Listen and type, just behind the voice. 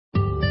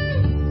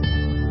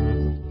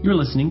You're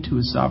listening to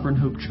a Sovereign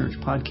Hope Church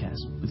podcast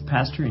with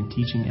pastor and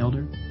teaching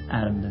elder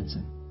Adam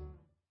Benson.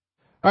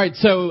 All right,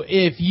 so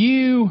if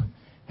you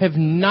have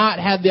not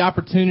had the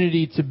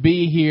opportunity to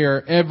be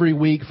here every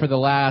week for the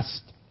last,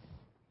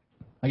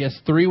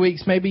 3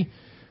 weeks maybe,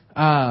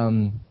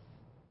 then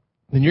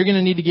you're going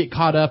to need to get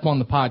caught up on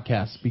the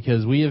podcast,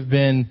 because we have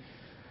been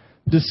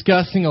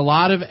discussing a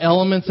lot of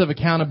elements of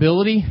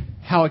accountability,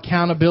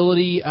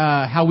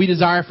 how we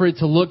desire for it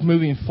to look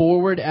moving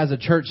forward as a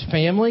church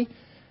family.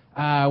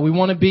 We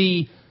want to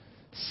be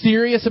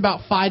serious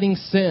about fighting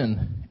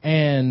sin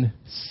and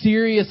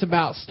serious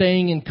about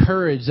staying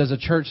encouraged as a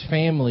church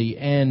family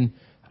and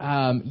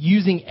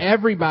using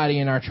everybody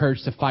in our church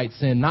to fight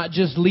sin, not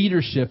just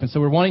leadership. And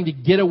so we're wanting to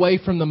get away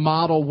from the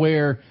model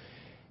where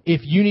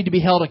if you need to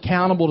be held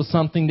accountable to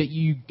something, that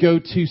you go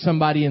to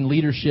somebody in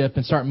leadership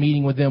and start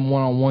meeting with them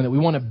one-on-one. That we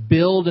want to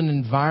build an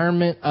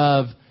environment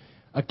of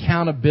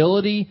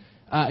accountability,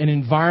 an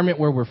environment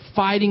where we're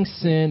fighting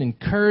sin,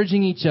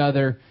 encouraging each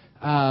other,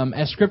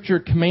 as Scripture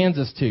commands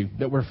us to,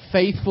 that we're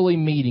faithfully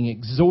meeting,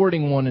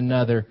 exhorting one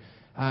another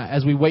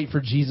as we wait for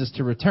Jesus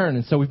to return.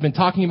 And so we've been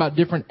talking about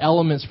different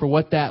elements for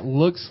what that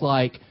looks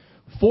like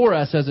for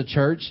us as a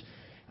church.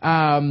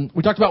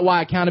 We talked about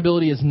why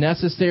accountability is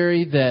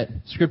necessary, that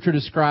Scripture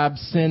describes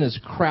sin as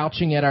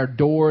crouching at our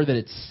door, that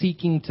it's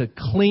seeking to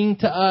cling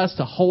to us,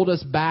 to hold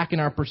us back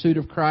in our pursuit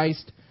of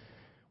Christ.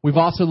 We've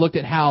also looked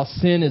at how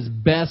sin is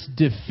best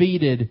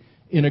defeated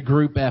in a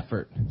group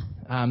effort.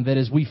 That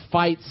as we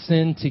fight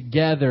sin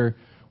together,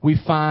 we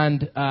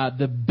find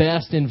the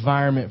best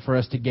environment for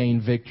us to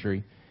gain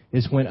victory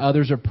is when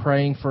others are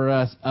praying for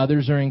us,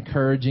 others are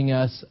encouraging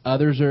us,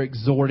 others are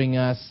exhorting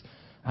us,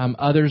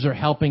 others are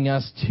helping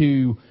us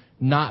to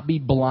not be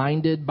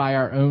blinded by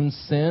our own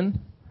sin,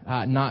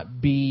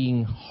 not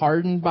being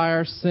hardened by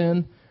our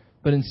sin,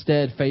 but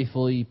instead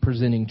faithfully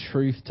presenting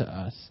truth to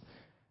us.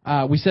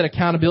 We said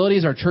accountability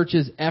is our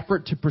church's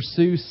effort to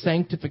pursue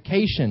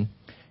sanctification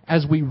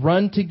as we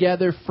run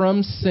together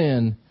from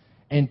sin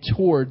and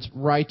towards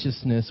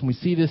righteousness. And we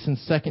see this in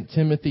 2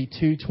 Timothy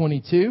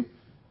 2:22.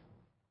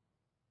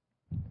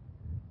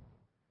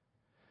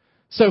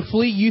 So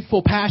flee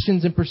youthful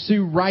passions and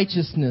pursue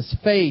righteousness,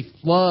 faith,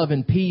 love,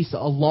 and peace,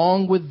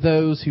 along with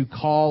those who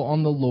call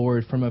on the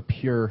Lord from a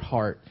pure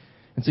heart.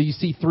 And so you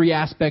see three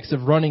aspects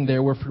of running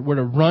there. We're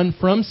to run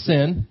from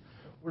sin,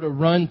 we're to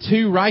run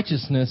to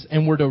righteousness,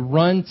 and we're to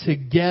run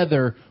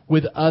together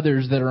with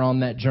others that are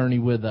on that journey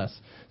with us.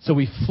 So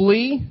we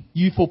flee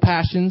youthful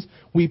passions,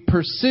 we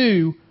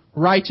pursue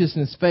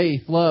righteousness,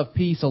 faith, love,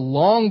 peace,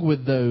 along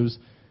with those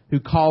who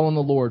call on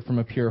the Lord from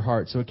a pure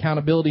heart. So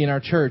accountability in our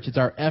church is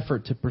our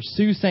effort to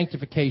pursue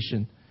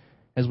sanctification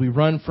as we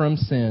run from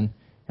sin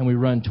and we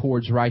run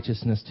towards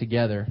righteousness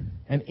together.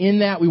 And in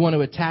that, we want to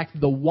attack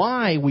the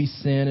why we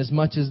sin as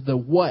much as the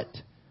what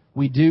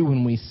we do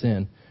when we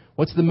sin.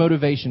 What's the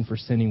motivation for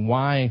sinning?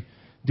 Why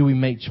do we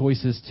make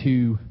choices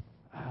to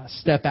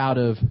step out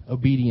of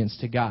obedience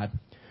to God?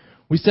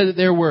 We said that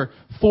there were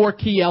 4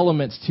 key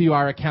elements to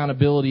our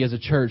accountability as a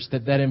church,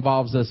 that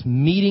involves us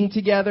meeting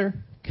together,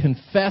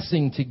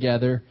 confessing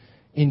together,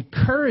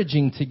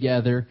 encouraging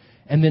together,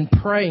 and then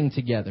praying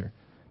together.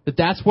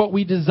 That's what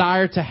we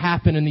desire to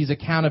happen in these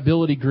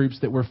accountability groups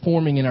that we're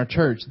forming in our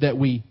church, that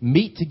we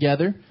meet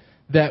together,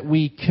 that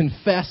we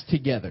confess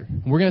together.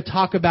 We're going to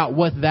talk about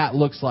what that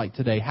looks like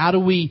today. How do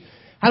we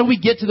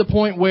get to the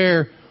point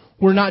where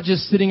we're not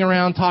just sitting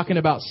around talking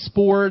about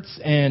sports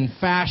and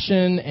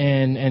fashion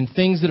and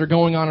things that are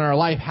going on in our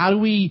life? How do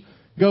we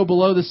go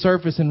below the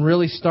surface and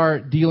really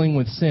start dealing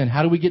with sin?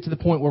 How do we get to the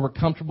point where we're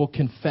comfortable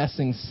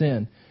confessing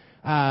sin?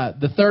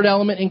 The third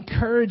element,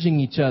 encouraging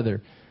each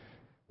other.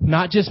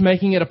 Not just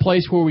making it a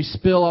place where we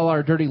spill all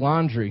our dirty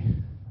laundry,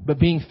 but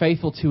being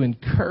faithful to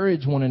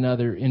encourage one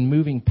another in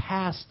moving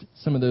past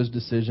some of those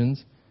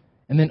decisions.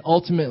 And then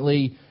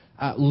ultimately,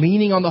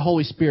 leaning on the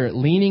Holy Spirit,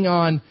 leaning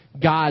on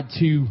God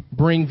to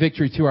bring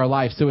victory to our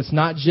life. So it's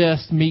not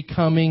just me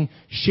coming,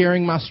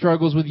 sharing my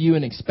struggles with you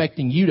and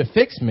expecting you to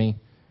fix me.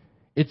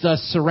 It's us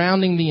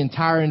surrounding the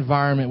entire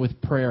environment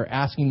with prayer,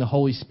 asking the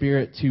Holy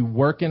Spirit to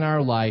work in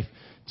our life,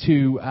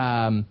 to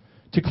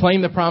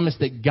claim the promise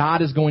that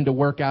God is going to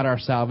work out our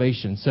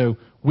salvation. So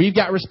we've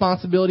got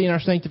responsibility in our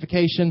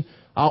sanctification.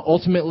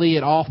 Ultimately,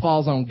 it all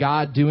falls on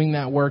God doing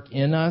that work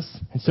in us.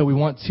 And so we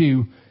want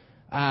to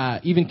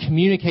even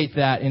communicate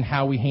that in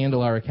how we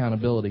handle our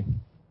accountability.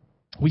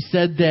 We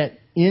said that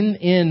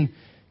in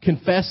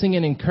confessing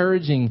and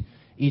encouraging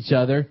each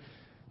other,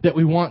 that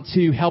we want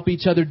to help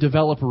each other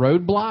develop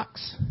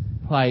roadblocks,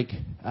 like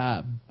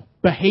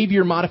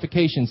behavior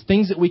modifications,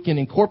 things that we can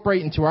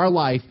incorporate into our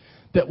life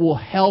that will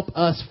help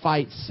us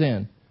fight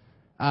sin.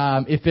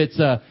 If it's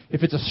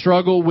a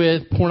struggle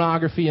with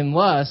pornography and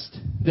lust,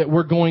 that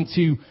we're going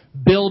to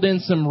build in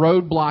some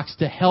roadblocks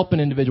to help an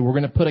individual. We're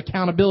going to put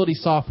accountability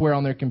software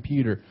on their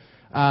computer.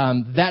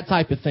 That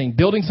type of thing.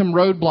 Building some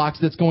roadblocks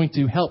that's going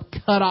to help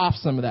cut off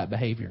some of that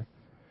behavior.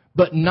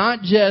 But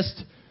not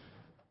just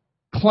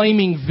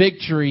claiming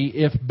victory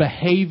if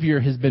behavior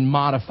has been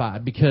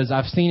modified, because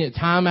I've seen it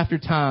time after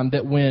time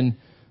that when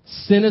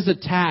sin is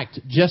attacked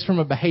just from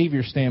a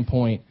behavior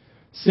standpoint,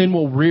 sin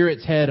will rear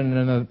its head in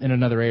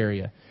another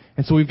area.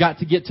 And so we've got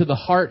to get to the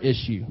heart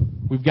issue.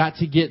 We've got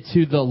to get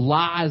to the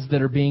lies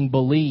that are being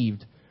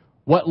believed.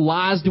 What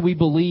lies do we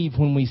believe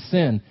when we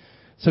sin?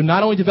 So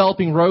not only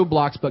developing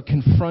roadblocks, but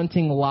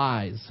confronting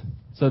lies.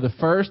 So the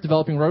first,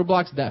 developing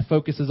roadblocks, that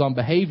focuses on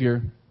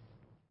behavior.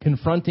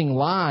 Confronting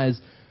lies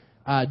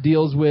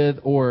deals with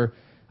or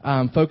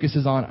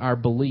focuses on our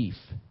belief.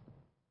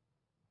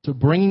 So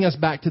bringing us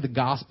back to the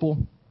gospel,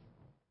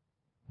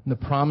 the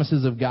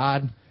promises of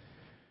God,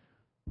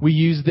 we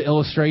use the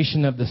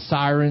illustration of the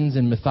sirens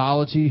in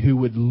mythology who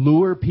would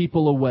lure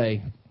people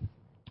away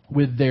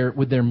with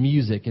their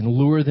music and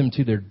lure them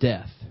to their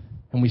death.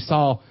 And we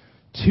saw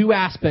two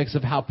aspects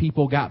of how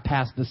people got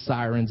past the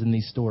sirens in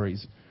these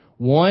stories.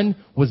 One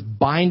was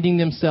binding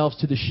themselves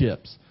to the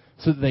ships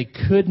so that they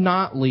could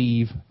not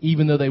leave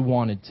even though they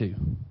wanted to.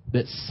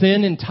 That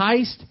sin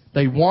enticed,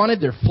 they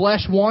wanted, their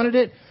flesh wanted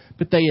it,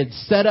 but they had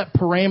set up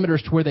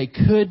parameters to where they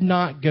could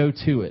not go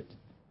to it.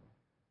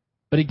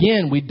 But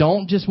again, we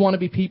don't just want to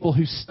be people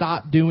who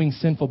stop doing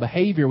sinful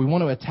behavior. We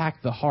want to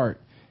attack the heart.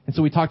 And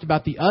so we talked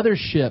about the other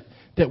ship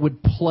that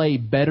would play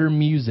better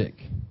music.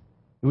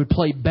 It would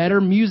play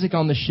better music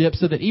on the ship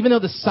so that even though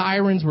the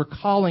sirens were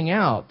calling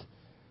out,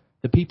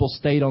 the people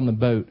stayed on the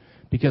boat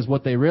because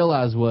what they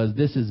realized was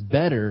this is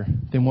better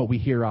than what we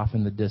hear off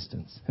in the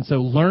distance. And so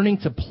learning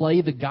to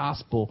play the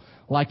gospel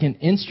like an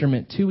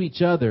instrument to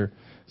each other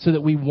so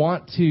that we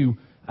want to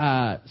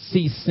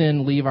see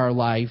sin leave our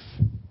life,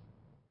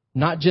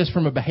 not just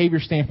from a behavior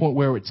standpoint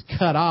where it's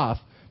cut off,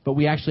 but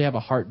we actually have a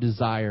heart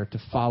desire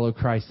to follow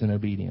Christ in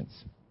obedience.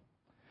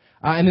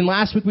 And then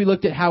last week we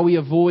looked at how we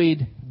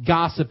avoid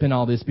gossip in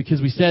all this,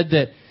 because we said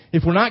that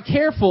if we're not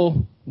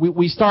careful,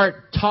 we start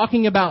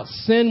talking about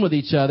sin with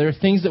each other,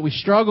 things that we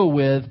struggle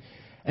with,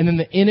 and then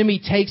the enemy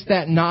takes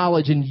that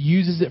knowledge and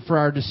uses it for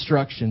our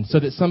destruction, so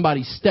that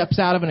somebody steps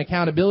out of an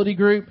accountability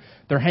group,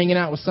 they're hanging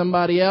out with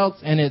somebody else,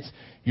 and it's,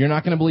 you're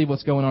not going to believe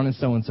what's going on in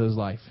so-and-so's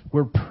life.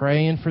 We're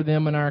praying for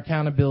them in our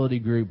accountability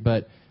group,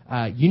 but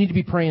you need to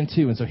be praying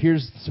too. And so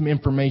here's some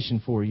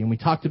information for you. And we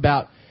talked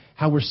about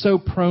how we're so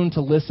prone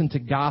to listen to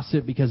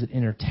gossip because it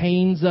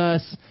entertains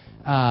us.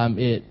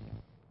 It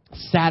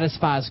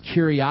satisfies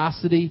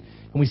curiosity.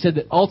 And we said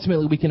that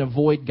ultimately we can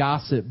avoid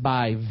gossip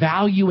by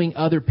valuing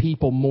other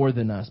people more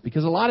than us.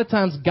 Because a lot of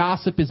times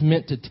gossip is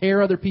meant to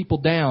tear other people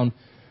down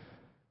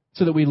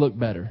so that we look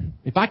better.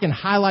 If I can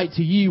highlight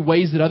to you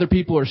ways that other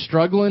people are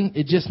struggling,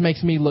 it just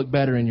makes me look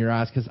better in your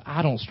eyes because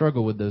I don't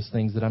struggle with those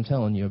things that I'm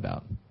telling you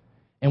about.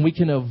 And we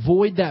can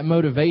avoid that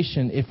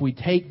motivation if we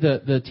take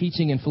the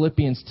teaching in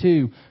Philippians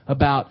 2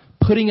 about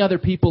putting other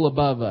people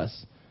above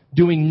us,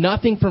 doing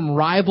nothing from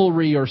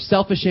rivalry or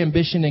selfish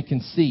ambition and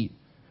conceit,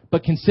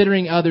 but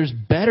considering others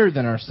better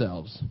than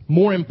ourselves,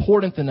 more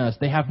important than us.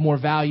 They have more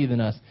value than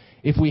us.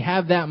 If we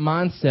have that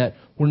mindset,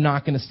 we're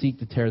not going to seek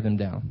to tear them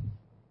down.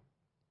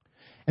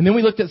 And then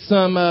we looked at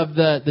some of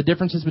the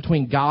differences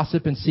between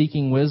gossip and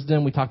seeking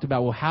wisdom. We talked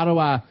about, well, how do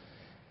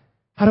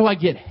I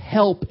get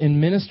help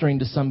in ministering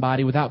to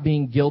somebody without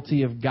being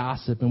guilty of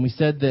gossip? And we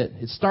said that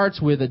it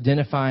starts with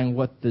identifying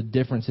what the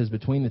difference is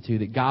between the two.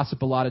 That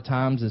gossip a lot of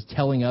times is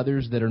telling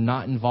others that are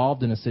not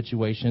involved in a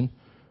situation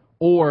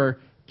or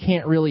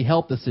can't really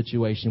help the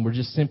situation. We're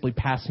just simply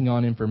passing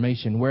on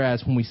information.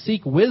 Whereas when we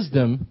seek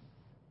wisdom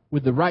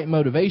with the right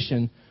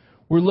motivation,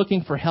 we're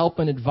looking for help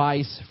and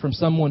advice from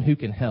someone who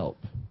can help.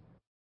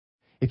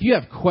 If you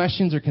have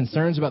questions or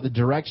concerns about the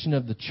direction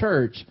of the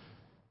church,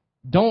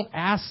 don't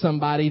ask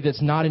somebody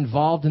that's not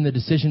involved in the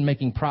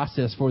decision-making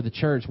process for the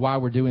church why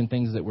we're doing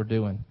things that we're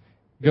doing.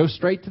 Go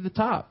straight to the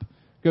top.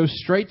 Go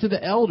straight to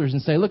the elders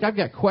and say, look, I've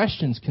got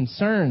questions,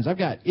 concerns, I've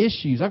got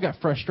issues, I've got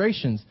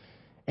frustrations.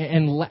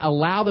 And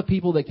allow the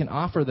people that can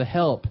offer the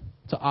help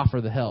to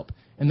offer the help.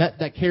 And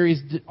that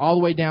carries all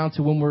the way down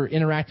to when we're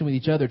interacting with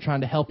each other,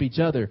 trying to help each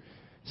other.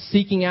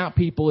 Seeking out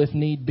people, if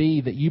need be,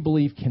 that you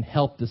believe can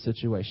help the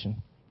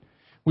situation.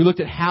 We looked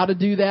at how to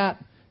do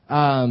that.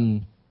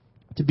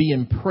 To be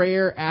in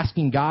prayer,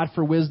 asking God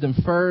for wisdom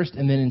first,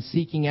 and then in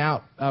seeking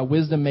out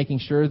wisdom, making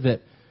sure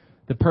that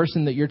the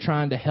person that you're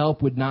trying to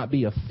help would not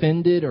be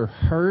offended or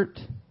hurt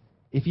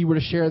if you were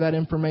to share that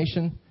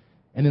information,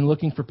 and then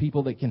looking for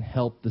people that can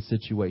help the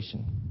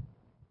situation.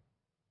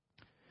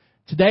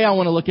 Today I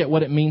want to look at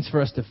what it means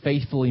for us to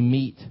faithfully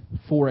meet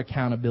for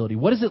accountability.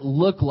 What does it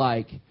look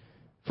like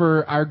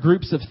for our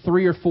groups of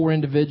 3 or 4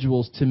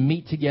 individuals to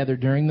meet together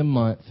during the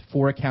month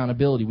for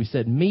accountability? We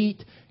said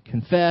meet,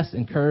 confess,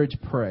 encourage,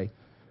 pray.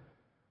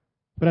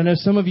 But I know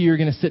some of you are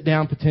going to sit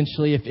down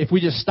potentially. If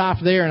we just stop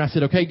there and I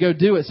said, okay, go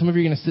do it, some of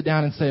you are going to sit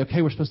down and say,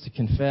 okay, we're supposed to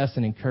confess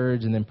and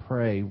encourage and then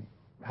pray.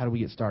 How do we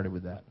get started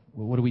with that?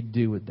 Well, what do we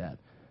do with that?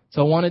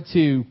 So I wanted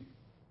to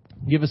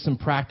give us some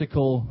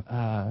practical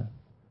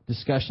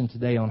discussion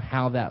today on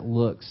how that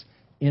looks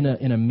in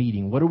a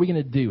meeting. What are we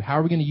going to do? How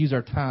are we going to use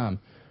our time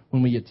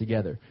when we get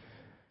together?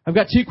 I've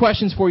got 2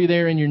 questions for you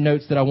there in your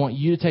notes that I want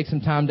you to take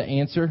some time to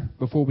answer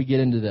before we get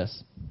into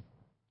this.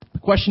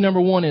 Question number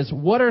 1 is,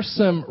 what are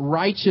some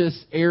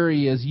righteous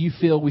areas you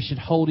feel we should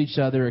hold each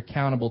other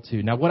accountable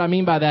to? Now, what I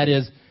mean by that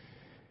is,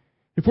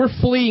 if we're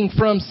fleeing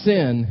from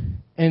sin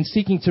and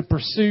seeking to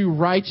pursue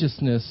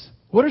righteousness,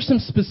 what are some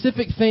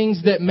specific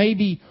things that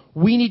maybe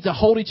we need to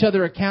hold each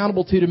other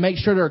accountable to make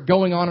sure that are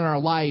going on in our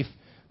life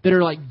that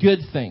are like good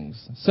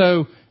things?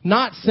 So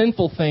not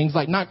sinful things,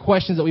 like not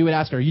questions that we would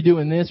ask, are you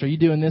doing this? Are you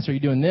doing this? Are you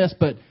doing this?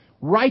 But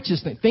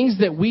righteous things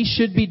that we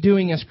should be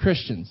doing as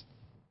Christians.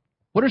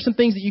 What are some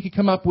things that you could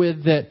come up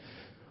with that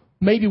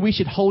maybe we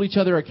should hold each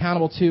other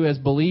accountable to as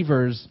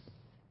believers?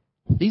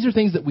 These are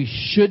things that we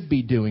should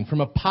be doing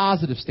from a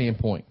positive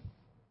standpoint.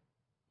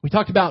 We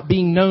talked about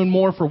being known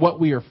more for what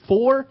we are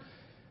for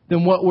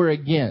than what we're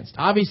against.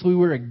 Obviously,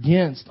 we're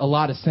against a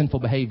lot of sinful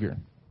behavior.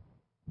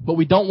 But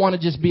we don't want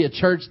to just be a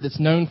church that's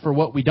known for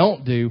what we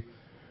don't do.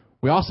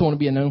 We also want to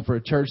be known for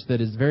a church that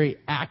is very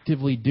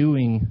actively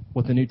doing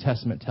what the New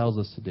Testament tells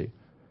us to do.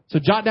 So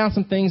jot down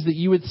some things that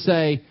you would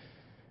say,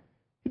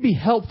 it'd be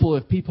helpful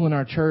if people in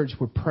our church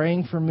were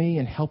praying for me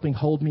and helping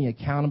hold me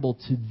accountable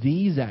to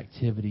these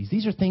activities.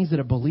 These are things that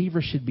a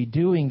believer should be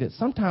doing that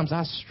sometimes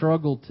I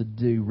struggle to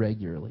do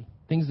regularly.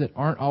 Things that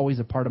aren't always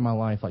a part of my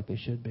life like they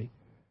should be.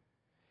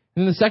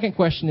 And then the second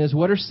question is,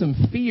 what are some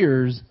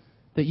fears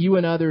that you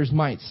and others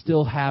might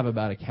still have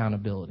about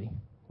accountability?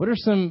 What are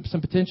some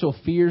potential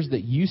fears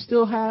that you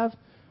still have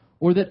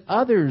or that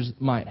others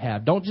might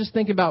have? Don't just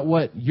think about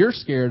what you're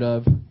scared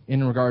of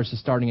in regards to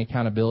starting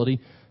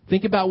accountability.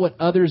 Think about what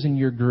others in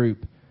your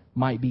group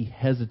might be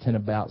hesitant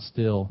about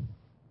still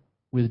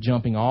with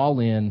jumping all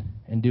in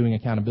and doing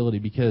accountability,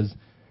 because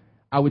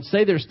I would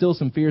say there's still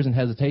some fears and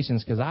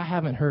hesitations because I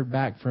haven't heard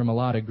back from a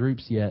lot of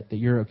groups yet that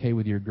you're okay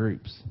with your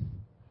groups.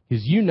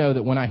 Because you know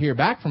that when I hear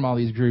back from all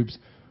these groups,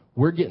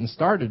 we're getting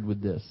started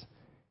with this.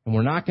 And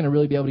we're not going to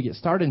really be able to get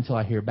started until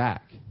I hear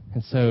back.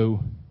 And so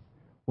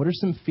what are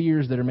some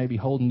fears that are maybe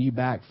holding you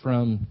back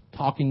from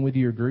talking with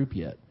your group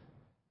yet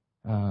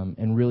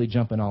and really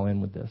jumping all in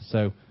with this?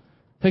 So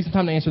take some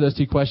time to answer those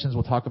 2 questions.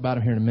 We'll talk about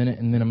them here in a minute,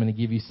 and then I'm going to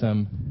give you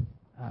some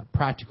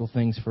practical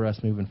things for us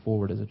moving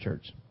forward as a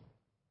church.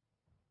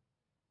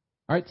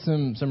 All right,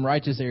 some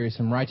righteous areas,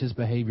 some righteous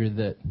behavior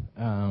that,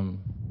 and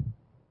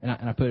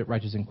I put it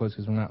righteous in quotes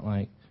because we're not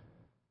like,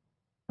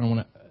 I don't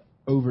want to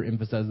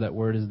overemphasize that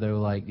word as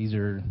though like these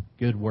are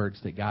good works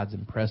that God's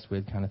impressed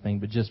with kind of thing,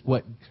 but just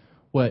what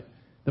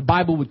the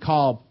Bible would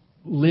call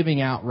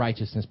living out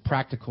righteousness,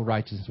 practical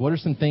righteousness. What are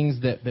some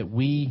things that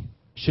we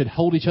should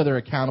hold each other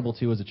accountable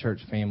to as a church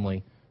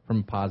family from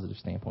a positive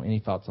standpoint? Any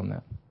thoughts on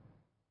that?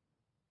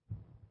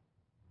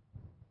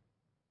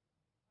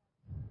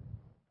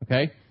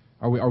 Okay.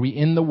 Are we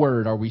in the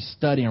Word? Are we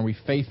studying? Are we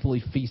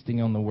faithfully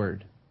feasting on the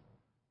Word?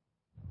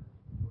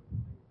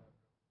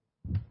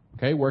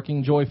 Okay,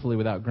 working joyfully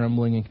without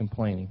grumbling and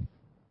complaining.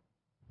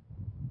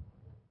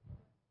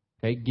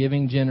 Okay,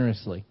 giving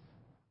generously.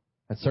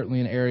 That's certainly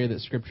an area that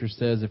Scripture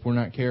says if we're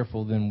not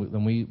careful, then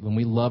when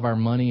we love our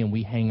money and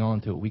we hang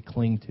on to it, we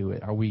cling to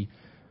it. Are we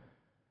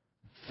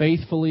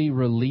faithfully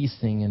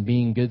releasing and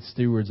being good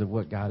stewards of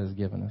what God has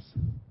given us?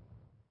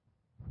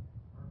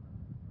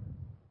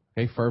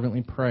 Okay,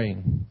 fervently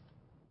praying.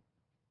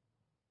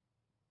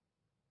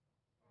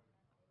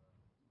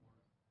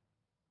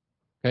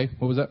 Okay,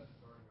 what was that?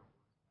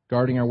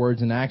 Guarding our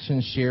words and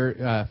actions,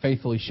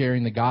 faithfully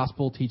sharing the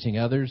gospel, teaching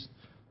others.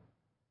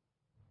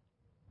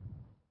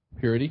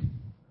 Purity.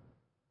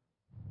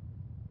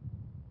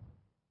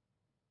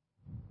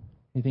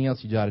 Anything else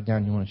you jotted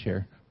down you want to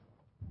share?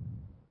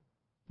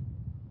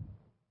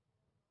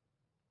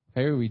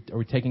 Okay, are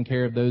we taking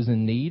care of those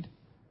in need?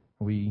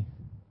 Are we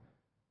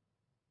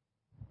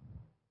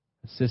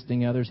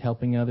assisting others,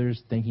 helping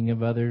others, thinking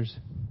of others?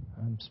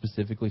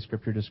 Specifically,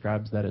 Scripture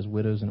describes that as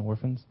widows and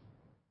orphans.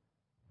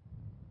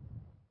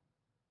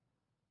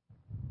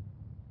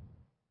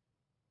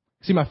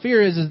 See, my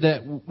fear is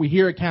that we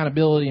hear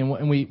accountability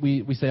and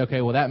we say,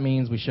 okay, well, that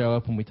means we show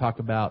up and we talk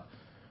about,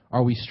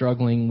 are we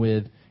struggling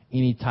with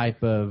any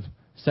type of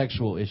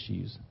sexual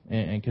issues?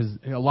 And because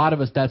a lot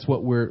of us, that's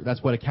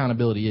what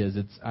accountability is.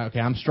 It's,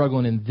 okay, I'm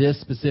struggling in this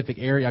specific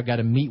area. I've got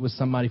to meet with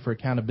somebody for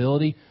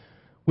accountability.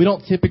 We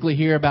don't typically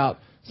hear about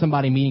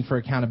somebody meeting for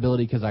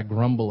accountability because I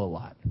grumble a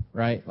lot,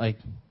 right? Like,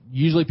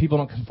 usually people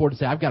don't come forward to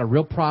say, I've got a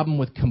real problem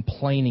with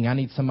complaining. I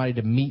need somebody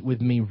to meet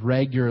with me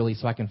regularly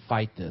so I can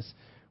fight this.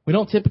 We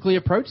don't typically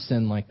approach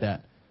sin like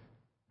that.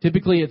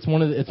 Typically, it's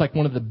like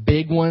one of the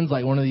big ones,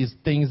 like one of these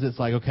things that's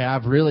like, okay,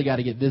 I've really got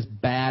to get this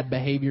bad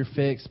behavior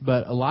fixed.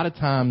 But a lot of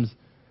times,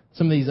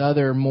 some of these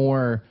other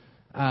more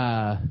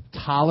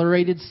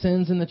tolerated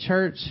sins in the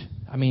church,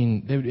 I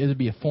mean, it would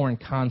be a foreign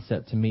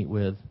concept to meet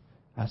with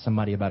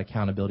somebody about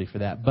accountability for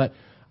that. But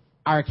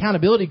our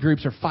accountability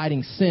groups are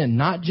fighting sin,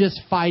 not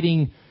just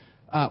fighting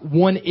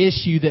one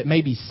issue that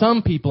maybe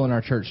some people in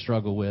our church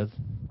struggle with,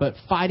 but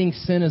fighting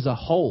sin as a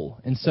whole.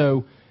 And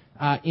so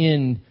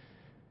in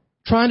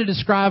trying to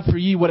describe for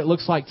you what it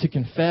looks like to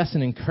confess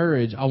and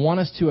encourage, I want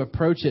us to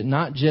approach it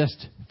not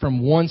just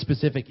from one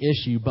specific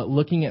issue, but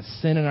looking at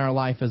sin in our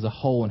life as a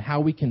whole and how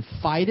we can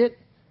fight it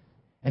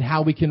and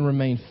how we can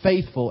remain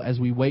faithful as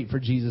we wait for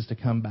Jesus to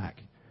come back.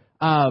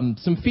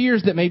 Some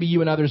fears that maybe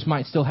you and others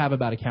might still have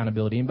about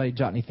accountability. Anybody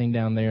jot anything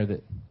down there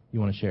that you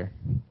want to share?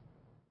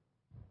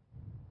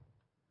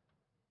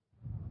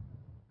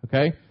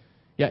 Okay.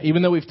 Yeah,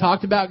 even though we've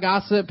talked about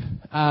gossip,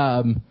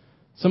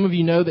 some of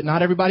you know that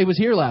not everybody was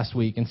here last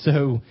week. And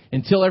so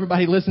until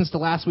everybody listens to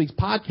last week's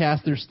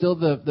podcast, there's still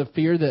the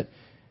fear that,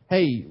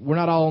 hey, we're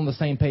not all on the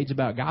same page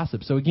about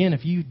gossip. So again,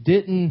 if you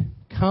didn't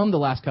come the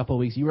last couple of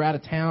weeks, you were out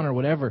of town or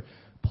whatever,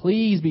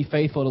 please be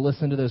faithful to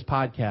listen to those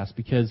podcasts,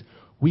 because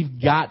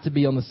we've got to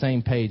be on the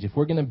same page. If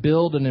we're going to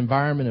build an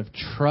environment of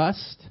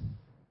trust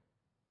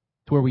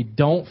to where we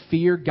don't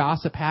fear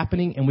gossip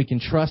happening and we can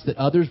trust that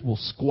others will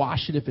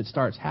squash it if it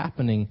starts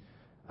happening,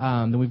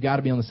 then we've got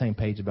to be on the same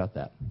page about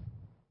that.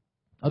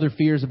 Other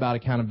fears about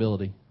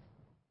accountability.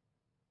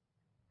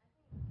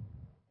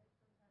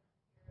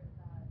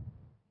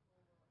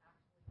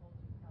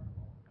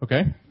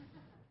 Okay.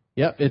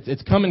 Yep,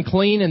 it's coming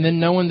clean, and then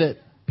knowing that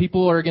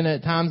people are going to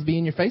at times be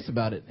in your face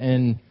about it,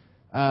 and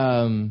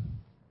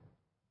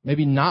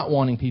maybe not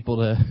wanting people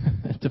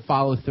to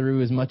follow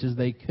through as much as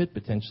they could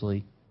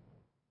potentially.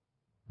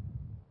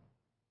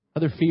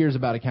 Other fears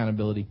about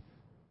accountability.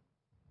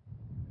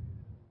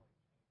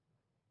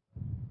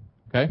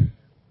 Okay.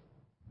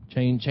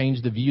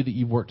 Change the view that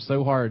you've worked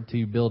so hard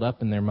to build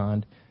up in their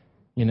mind.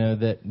 You know,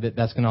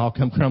 that's going to all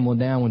come crumbling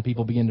down when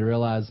people begin to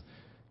realize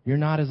you're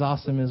not as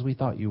awesome as we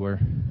thought you were.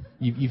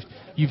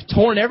 You've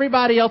torn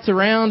everybody else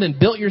around and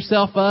built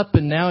yourself up,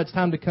 and now it's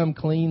time to come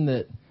clean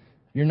that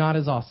you're not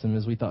as awesome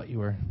as we thought you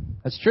were.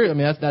 That's true. I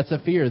mean, that's a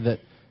fear that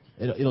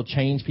it'll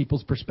change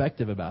people's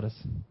perspective about us.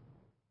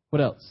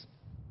 What else?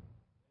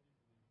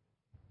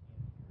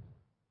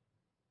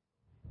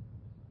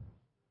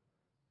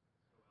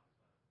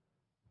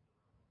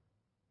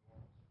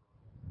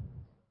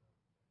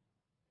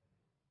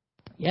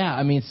 Yeah,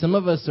 I mean, some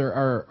of us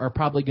are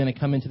probably going to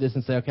come into this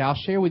and say, okay, I'll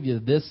share with you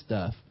this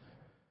stuff,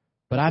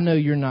 but I know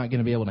you're not going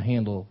to be able to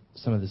handle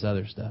some of this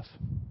other stuff.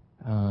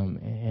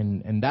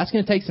 And that's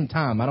going to take some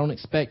time. I don't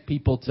expect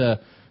people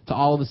to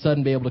all of a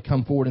sudden be able to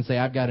come forward and say,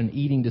 I've got an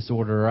eating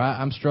disorder, or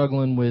I'm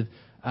struggling with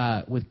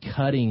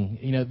cutting.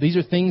 You know, these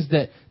are things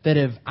that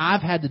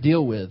I've had to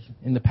deal with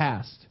in the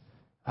past.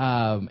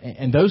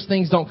 And those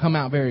things don't come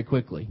out very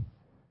quickly.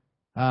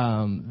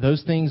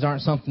 Those things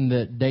aren't something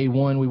that day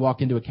one we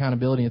walk into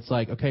accountability. It's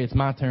like, okay, it's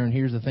my turn.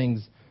 Here's the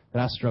things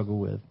that I struggle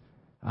with.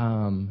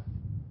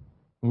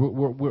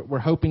 We're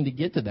hoping to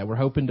get to that. We're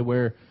hoping to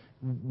where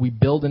we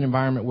build an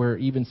environment where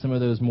even some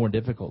of those more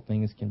difficult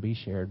things can be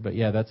shared. But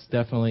yeah, that's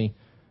definitely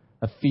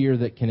a fear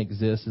that can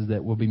exist, is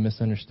that we'll be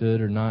misunderstood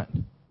or not.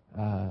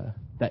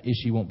 That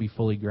issue won't be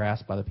fully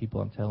grasped by the people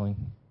I'm telling.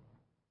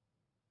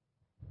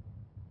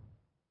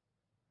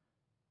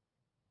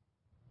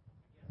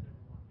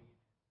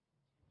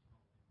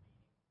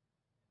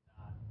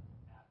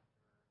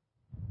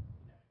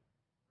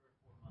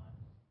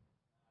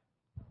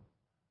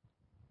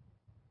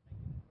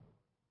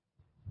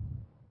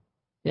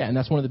 Yeah, and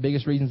that's one of the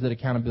biggest reasons that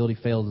accountability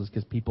fails, is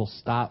because people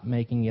stop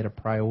making it a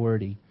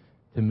priority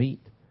to meet.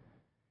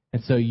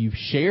 And so you've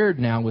shared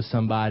now with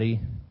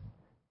somebody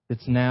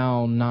that's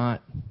now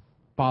not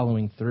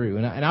following through.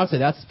 And I would say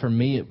that's, for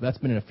me, that's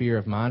been a fear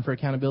of mine for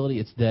accountability.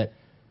 It's that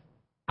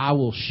I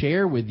will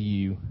share with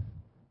you,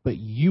 but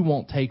you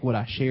won't take what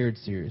I shared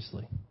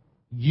seriously.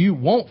 You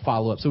won't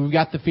follow up. So we've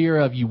got the fear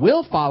of you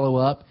will follow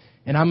up,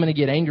 and I'm going to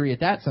get angry at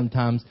that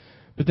sometimes.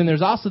 But then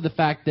there's also the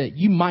fact that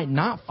you might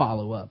not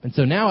follow up. And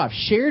so now I've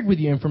shared with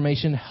you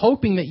information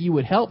hoping that you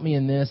would help me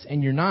in this,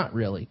 and you're not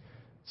really.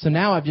 So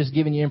now I've just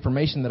given you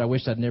information that I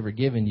wish I'd never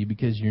given you,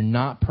 because you're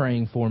not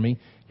praying for me.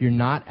 You're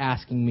not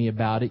asking me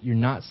about it. You're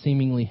not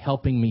seemingly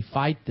helping me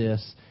fight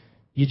this.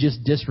 You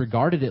just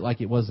disregarded it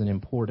like it wasn't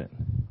important.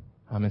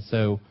 And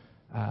so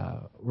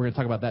we're going to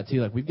talk about that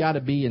too. Like, we've got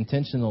to be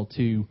intentional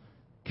to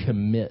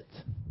commit.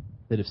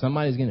 That if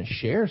somebody's going to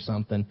share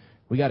something,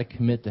 we got to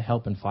commit to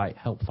help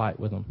fight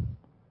with them.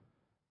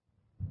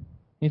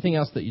 Anything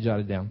else that you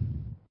jotted down?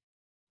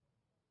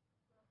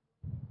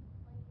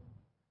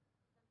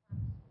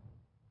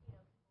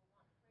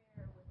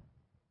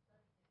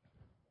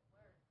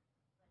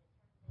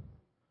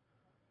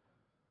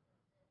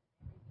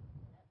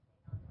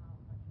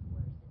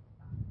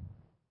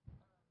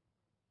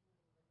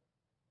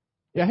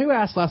 Yeah, who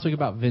asked last week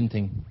about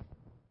venting?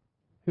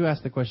 Who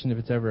asked the question if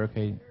it's ever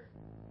okay?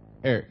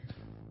 Eric.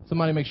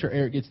 Somebody make sure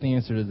Eric gets the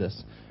answer to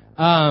this.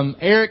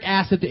 Eric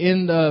asked at the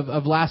end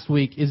of last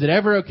week, is it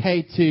ever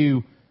okay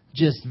to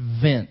just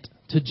vent,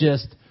 to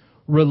just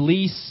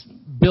release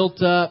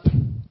built up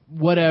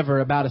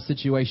whatever about a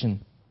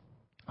situation?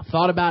 I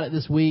thought about it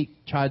this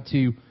week, tried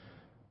to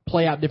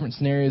play out different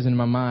scenarios in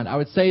my mind. I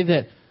would say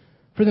that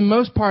for the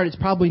most part, it's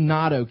probably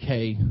not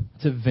okay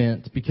to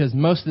vent, because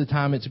most of the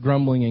time it's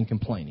grumbling and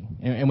complaining.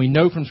 And we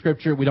know from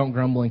Scripture we don't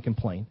grumble and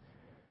complain.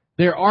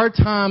 There are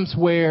times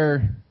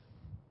where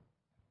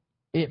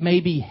it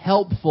may be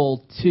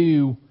helpful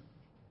to,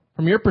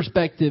 from your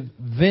perspective,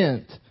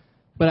 vent.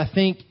 But I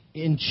think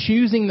in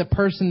choosing the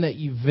person that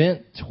you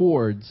vent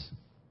towards,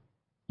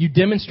 You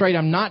demonstrate,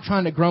 I'm not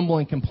trying to grumble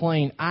and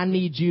complain. I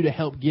need you to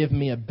help give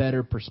me a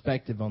better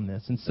perspective on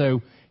this. And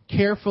so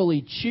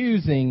carefully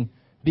choosing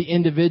the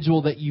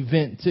individual that you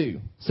vent to.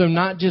 So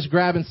not just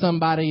grabbing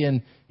somebody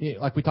and,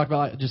 like we talked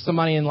about, just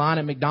somebody in line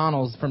at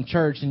McDonald's from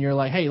church, and you're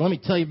like, hey, let me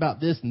tell you about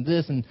this,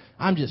 and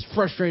I'm just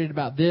frustrated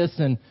about this.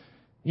 And,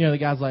 the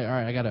guy's like, all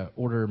right, I got to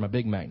order my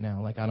Big Mac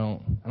now. Like, I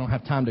don't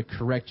have time to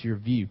correct your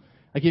view.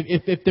 Like,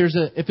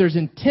 if there's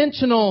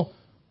intentional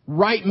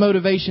right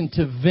motivation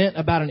to vent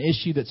about an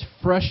issue that's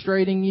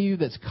frustrating you,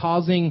 that's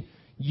causing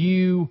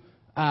you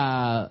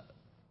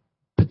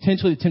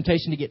potentially the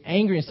temptation to get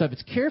angry and stuff,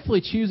 it's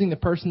carefully choosing the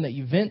person that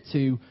you vent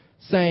to,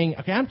 saying,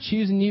 okay, I'm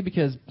choosing you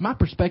because my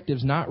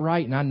perspective's not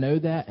right, and I know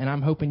that, and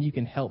I'm hoping you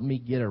can help me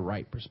get a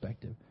right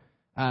perspective.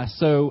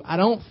 So I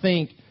don't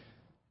think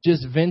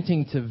just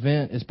venting to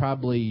vent is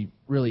probably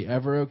really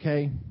ever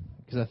okay,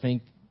 because I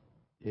think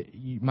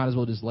you might as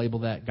well just label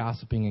that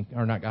gossiping,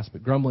 or not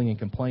gossiping, grumbling and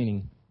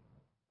complaining.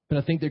 But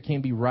I think there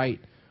can be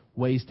right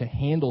ways to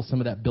handle some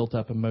of that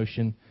built-up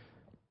emotion,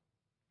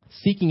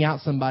 seeking out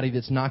somebody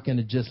that's not going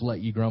to just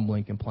let you grumble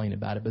and complain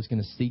about it, but is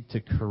going to seek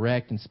to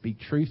correct and speak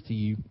truth to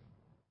you.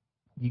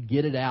 You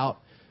get it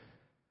out,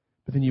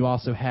 but then you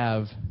also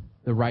have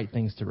the right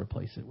things to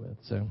replace it with.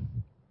 So,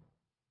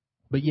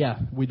 but yeah,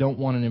 we don't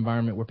want an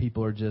environment where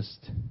people are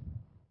just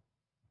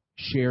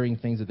sharing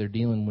things that they're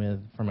dealing with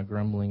from a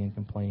grumbling and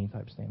complaining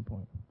type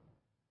standpoint.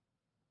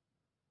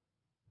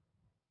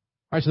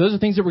 All right, so those are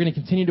things that we're going to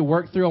continue to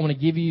work through. I want to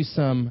give you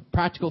some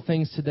practical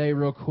things today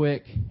real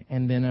quick,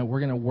 and then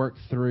we're going to work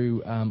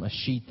through a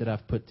sheet that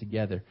I've put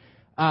together.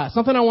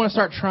 Something I want to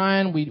start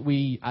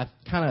trying, I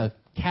kind of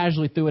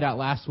casually threw it out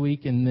last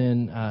week, and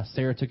then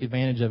Sarah took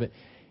advantage of it.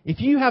 If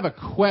you have a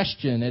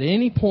question at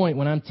any point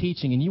when I'm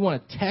teaching and you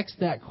want to text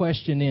that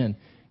question in,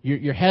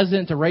 you're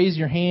hesitant to raise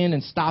your hand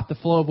and stop the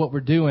flow of what we're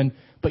doing,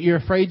 but you're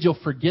afraid you'll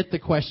forget the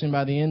question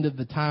by the end of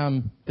the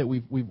time that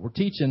we're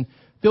teaching,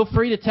 feel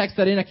free to text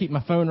that in. I keep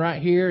my phone right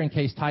here in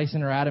case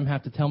Tyson or Adam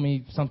have to tell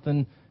me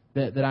something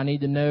that I need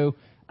to know.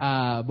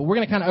 But we're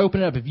going to kind of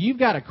open it up. If you've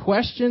got a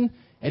question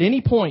at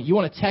any point, you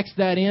want to text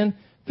that in,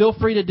 feel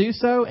free to do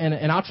so,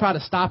 and I'll try to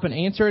stop and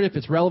answer it if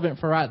it's relevant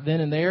for right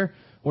then and there,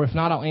 or if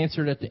not, I'll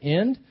answer it at the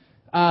end.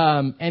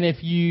 And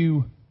if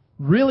you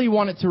really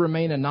want it to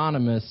remain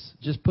anonymous,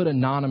 just put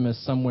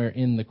anonymous somewhere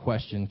in the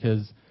question,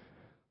 because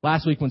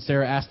last week when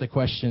Sarah asked the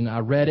question, I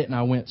read it and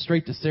I went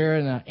straight to Sarah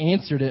and I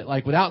answered it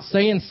like without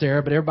saying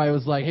Sarah, but everybody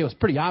was like, hey, it was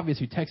pretty obvious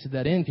who texted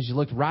that in because you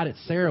looked right at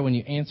Sarah when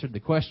you answered the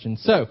question.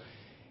 So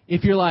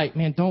if you're like,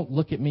 man, don't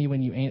look at me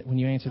when you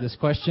answer this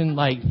question,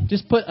 like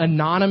just put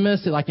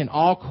anonymous like in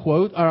all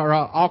quote or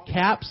all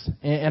caps,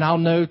 and I'll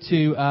know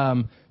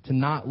to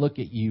not look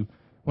at you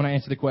when I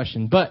answer the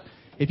question. But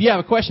if you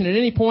have a question at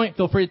any point,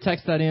 feel free to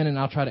text that in, and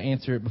I'll try to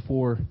answer it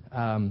before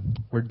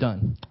we're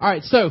done. All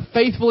right, so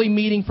faithfully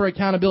meeting for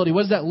accountability.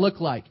 What does that look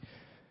like?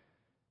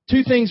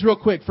 Two things real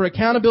quick. For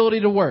accountability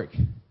to work,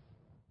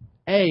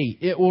 A,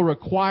 it will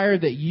require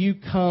that you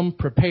come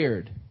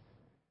prepared.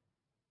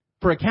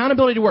 For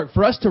accountability to work,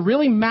 for us to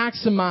really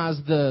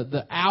maximize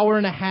the hour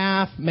and a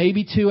half,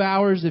 maybe 2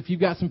 hours, if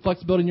you've got some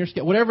flexibility in your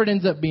schedule, whatever it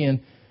ends up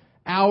being,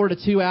 hour to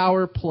 2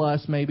 hour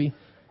plus maybe,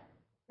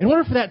 in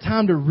order for that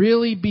time to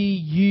really be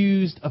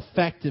used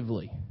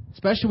effectively,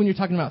 especially when you're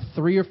talking about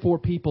 3 or 4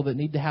 people that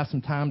need to have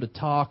some time to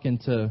talk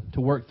and to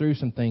work through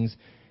some things,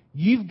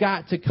 you've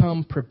got to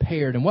come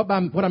prepared. And what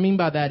I mean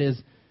by that is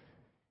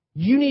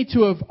you need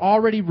to have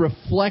already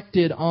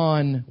reflected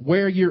on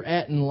where you're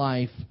at in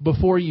life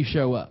before you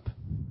show up.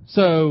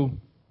 So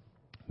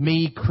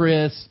me,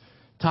 Chris,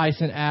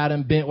 Tyson,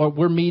 Adam, Ben,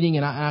 we're meeting,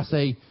 and I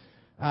say,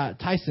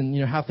 Tyson,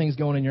 how things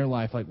going in your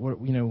life? Like, what,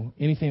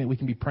 anything that we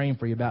can be praying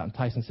for you about? And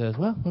Tyson says,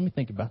 well, let me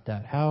think about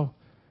that. How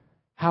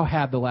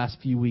have the last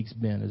few weeks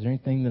been? Is there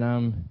anything that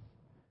I'm,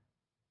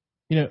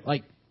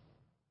 like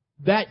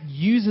that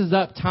uses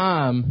up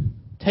time,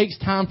 takes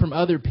time from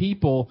other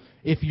people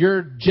if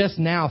you're just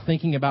now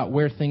thinking about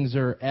where things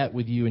are at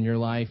with you in your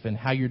life and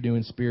how you're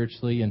doing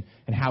spiritually and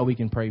how we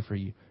can pray for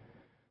you.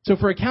 So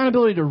for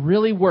accountability to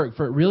really work,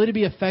 for it really to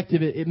be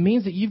effective, it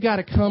means that you've got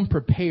to come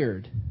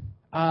prepared.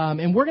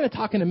 And we're going to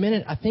talk in a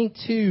minute, I think,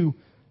 too,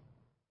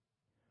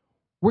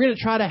 we're going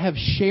to try to have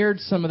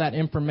shared some of that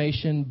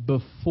information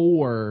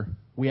before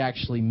we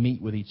actually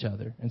meet with each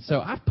other. And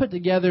so I've put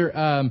together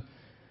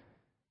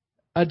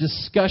a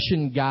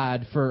discussion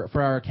guide for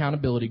our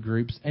accountability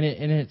groups, and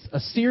it's a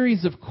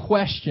series of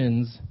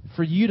questions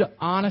for you to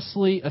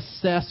honestly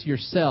assess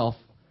yourself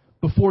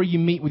before you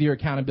meet with your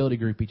accountability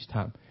group each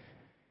time.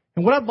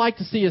 And what I'd like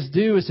to see us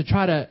do is to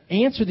try to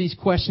answer these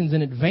questions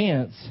in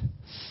advance,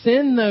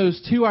 send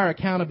those to our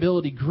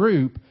accountability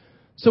group,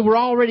 so we're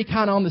already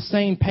kind of on the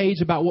same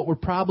page about what we're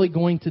probably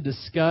going to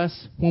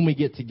discuss when we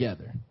get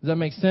together. Does that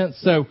make sense?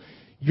 So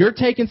you're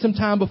taking some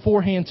time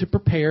beforehand to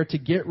prepare, to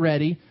get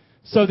ready,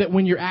 so that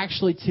when you're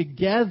actually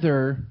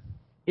together,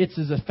 it's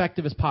as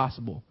effective as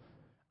possible.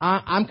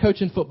 I'm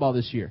coaching football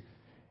this year.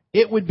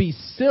 It would be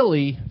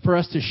silly for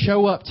us to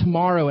show up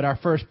tomorrow at our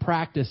first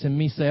practice and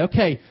me say,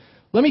 okay,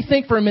 let me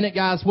think for a minute,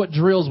 guys, what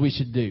drills we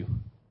should do.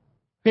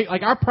 Okay,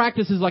 like our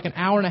practice is like an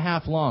hour and a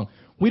half long.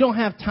 We don't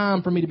have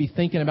time for me to be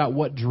thinking about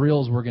what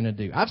drills we're going to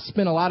do. I've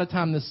spent a lot of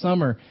time this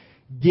summer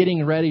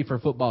getting ready for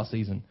football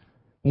season.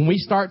 When we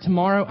start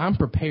tomorrow, I'm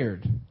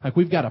prepared. Like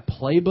we've got a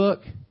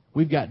playbook,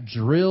 we've got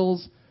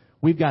drills,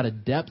 we've got a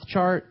depth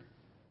chart.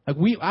 Like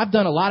I've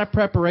done a lot of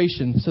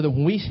preparation so that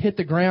when we hit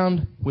the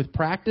ground with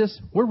practice,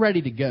 we're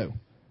ready to go.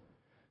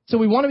 So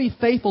we want to be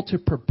faithful to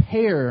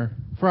prepare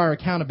for our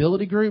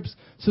accountability groups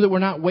so that we're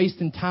not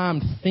wasting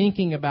time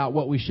thinking about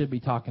what we should be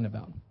talking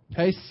about.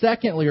 Okay.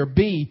 Secondly, or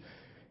B,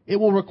 it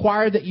will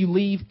require that you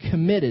leave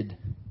committed.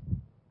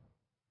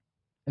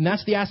 And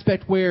that's the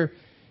aspect where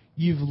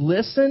you've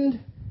listened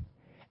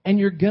and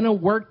you're going to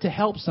work to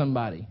help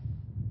somebody.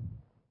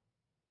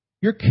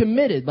 You're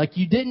committed. Like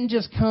you didn't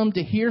just come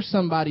to hear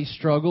somebody's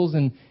struggles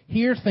and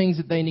hear things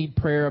that they need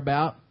prayer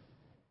about,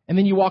 and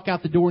then you walk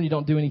out the door and you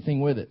don't do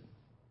anything with it.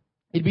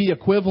 It'd be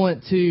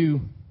equivalent to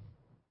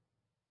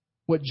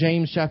what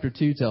James chapter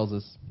 2 tells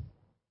us.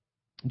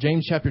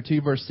 James chapter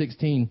 2, verse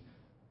 16.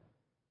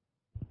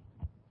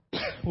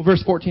 Well,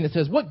 verse 14, it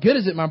says, "What good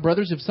is it, my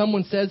brothers, if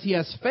someone says he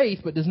has faith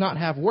but does not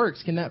have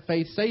works? Can that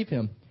faith save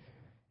him?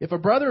 If a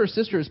brother or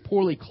sister is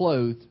poorly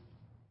clothed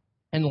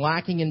and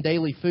lacking in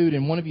daily food,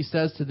 and one of you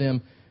says to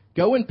them,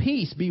 'Go in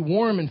peace, be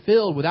warm and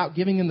filled,' without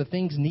giving them the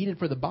things needed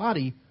for the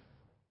body,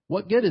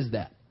 what good is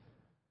that?"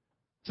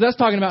 So that's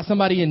talking about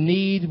somebody in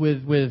need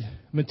with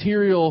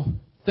material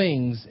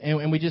things,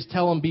 and we just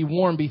tell them, be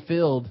warm, be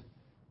filled,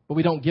 but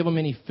we don't give them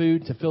any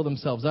food to fill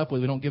themselves up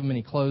with. We don't give them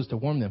any clothes to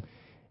warm them.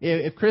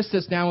 If Chris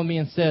sits down with me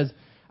and says,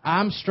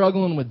 "I'm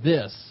struggling with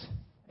this,"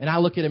 and I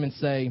look at him and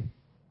say,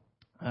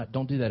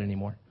 "Don't do that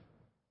anymore."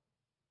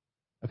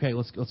 Okay,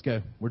 let's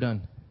go. We're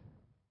done.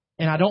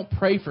 And I don't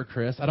pray for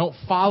Chris. I don't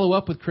follow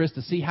up with Chris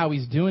to see how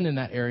he's doing in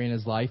that area in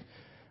his life.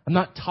 I'm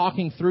not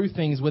talking through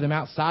things with him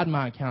outside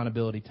my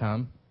accountability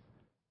time.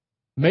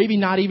 Maybe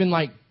not even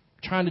like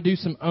trying to do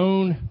some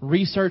own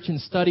research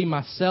and study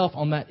myself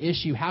on that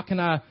issue. How can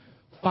I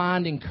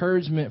find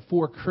encouragement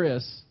for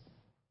Chris?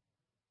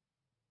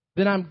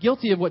 Then I'm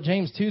guilty of what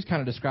James 2 is kind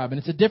of describing.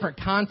 It's a different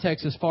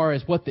context as far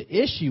as what the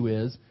issue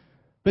is,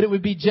 but it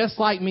would be just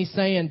like me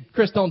saying,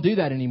 "Chris, don't do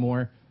that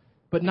anymore,"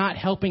 but not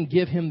helping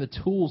give him the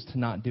tools to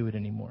not do it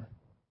anymore.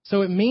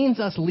 So it means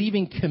us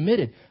leaving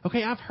committed.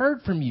 Okay, I've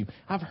heard from you.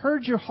 I've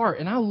heard your heart,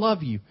 and I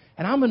love you.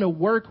 And I'm going to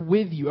work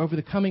with you over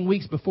the coming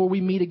weeks before we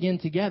meet again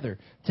together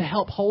to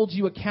help hold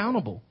you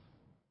accountable,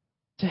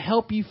 to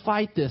help you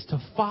fight this, to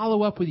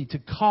follow up with you, to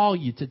call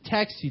you, to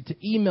text you, to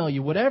email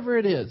you, whatever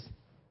it is,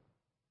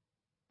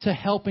 to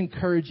help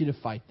encourage you to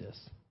fight this.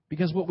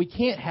 Because what we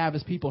can't have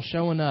is people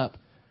showing up.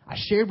 I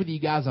shared with you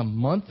guys a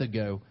month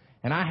ago,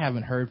 and I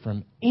haven't heard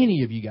from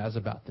any of you guys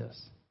about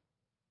this.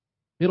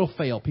 It'll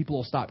fail. People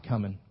will stop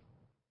coming.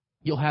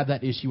 You'll have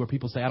that issue where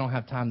people say, "I don't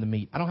have time to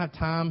meet. I don't have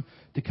time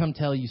to come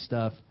tell you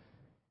stuff,"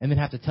 and then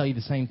have to tell you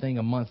the same thing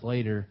a month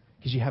later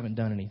because you haven't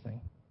done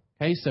anything.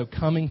 Okay, so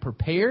coming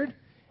prepared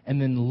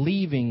and then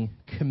leaving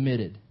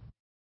committed.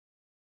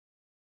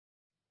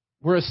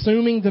 We're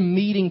assuming the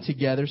meeting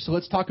together, so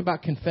let's talk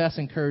about confess,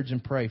 encourage,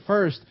 and pray.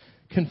 First,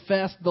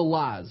 confess the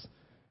lies.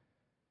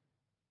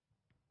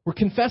 We're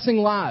confessing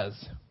lies.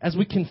 As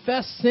we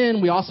confess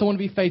sin, we also want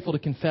to be faithful to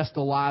confess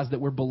the lies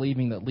that we're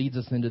believing that leads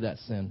us into that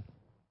sin.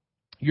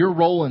 Your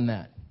role in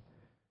that.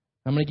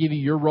 I'm going to give you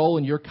your role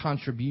and your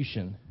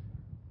contribution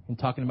in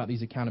talking about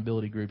these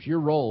accountability groups. Your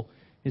role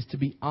is to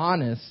be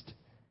honest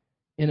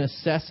in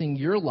assessing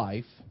your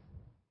life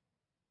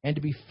and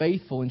to be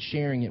faithful in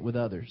sharing it with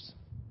others.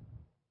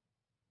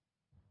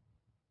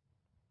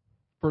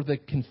 For the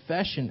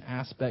confession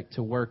aspect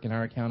to work in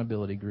our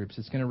accountability groups,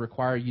 it's going to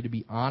require you to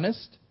be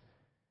honest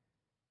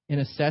in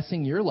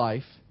assessing your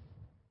life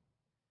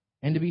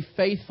and to be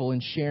faithful in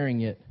sharing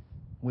it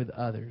with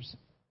others.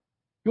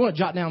 You want to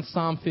jot down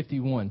Psalm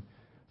 51.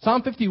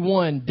 Psalm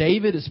 51,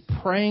 David is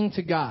praying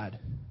to God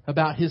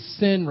about his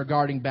sin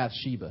regarding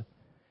Bathsheba.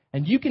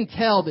 And you can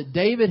tell that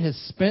David has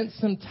spent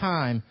some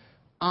time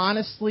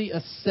honestly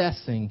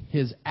assessing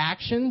his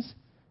actions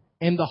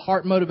and the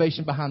heart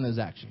motivation behind those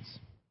actions.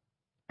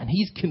 And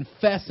he's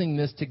confessing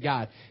this to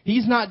God.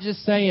 He's not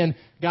just saying,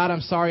 "God,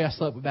 I'm sorry I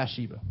slept with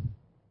Bathsheba."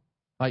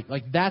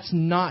 Like that's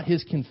not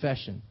his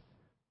confession.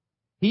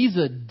 He's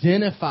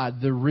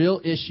identified the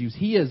real issues.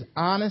 He has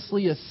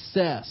honestly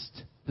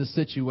assessed the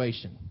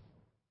situation.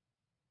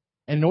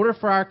 And in order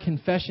for our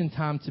confession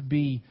time to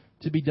be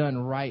done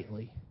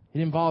rightly,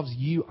 it involves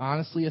you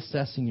honestly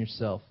assessing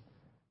yourself,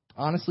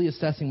 honestly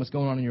assessing what's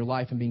going on in your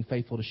life and being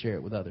faithful to share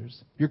it with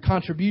others. Your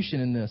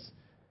contribution in this.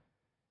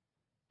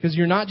 Because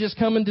you're not just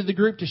coming to the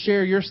group to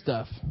share your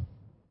stuff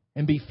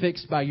and be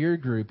fixed by your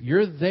group.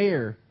 You're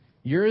there.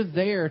 You're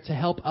there to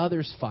help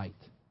others fight.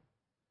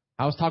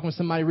 I was talking with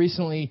somebody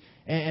recently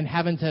and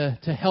having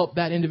to help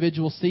that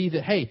individual see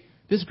that, hey,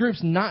 this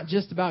group's not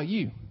just about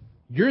you.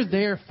 You're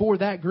there for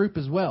that group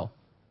as well.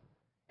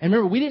 And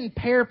remember, we didn't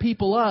pair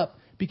people up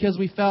because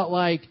we felt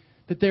like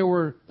that there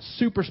were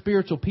super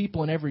spiritual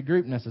people in every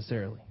group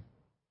necessarily.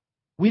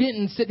 We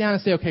didn't sit down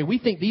and say, okay, we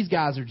think these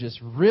guys are just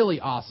really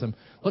awesome.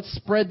 Let's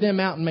spread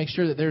them out and make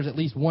sure that there's at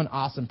least one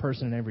awesome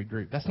person in every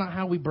group. That's not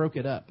how we broke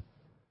it up.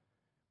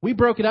 We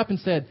broke it up and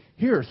said,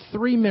 here are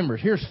 3 members.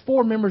 Here's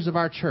 4 members of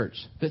our church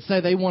that say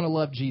they want to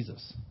love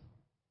Jesus.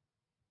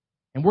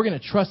 And we're going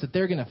to trust that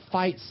they're going to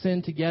fight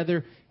sin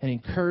together and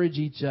encourage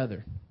each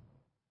other.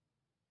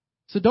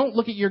 So don't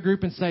look at your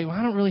group and say, well,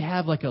 I don't really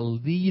have like a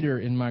leader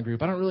in my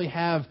group. I don't really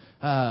have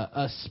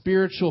a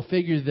spiritual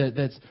figure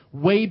that's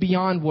way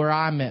beyond where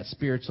I'm at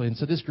spiritually, and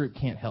so this group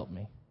can't help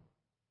me.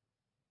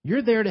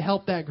 You're there to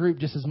help that group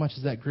just as much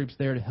as that group's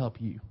there to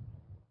help you.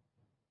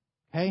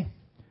 Okay?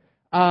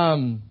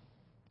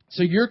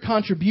 So your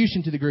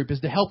contribution to the group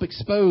is to help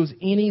expose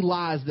any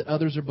lies that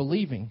others are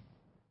believing.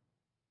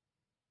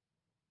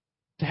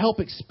 To help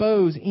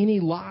expose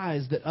any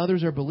lies that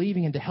others are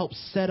believing and to help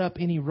set up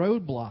any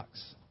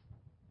roadblocks.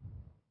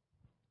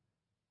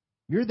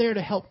 You're there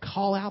to help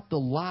call out the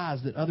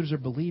lies that others are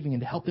believing and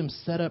to help them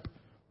set up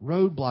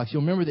roadblocks.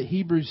 You'll remember that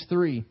Hebrews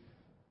 3,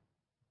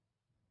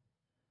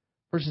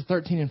 verses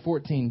 13 and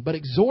 14. But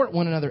exhort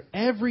one another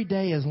every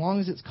day as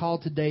long as it's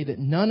called today, that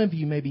none of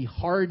you may be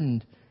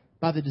hardened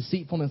by the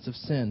deceitfulness of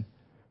sin.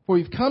 For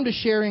we've come to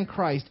share in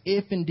Christ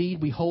if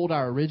indeed we hold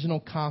our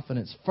original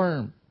confidence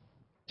firm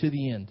to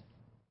the end.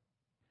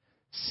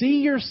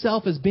 See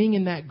yourself as being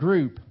in that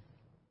group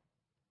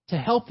to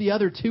help the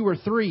other 2 or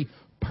 3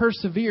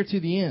 persevere to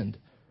the end.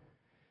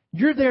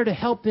 You're there to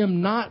help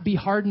them not be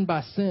hardened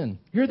by sin.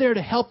 You're there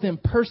to help them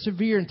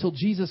persevere until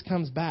Jesus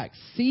comes back.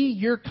 See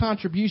your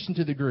contribution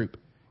to the group.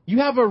 You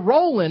have a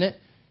role in it.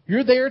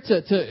 You're there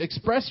to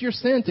express your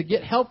sin, to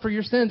get help for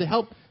your sin, to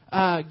help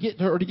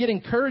get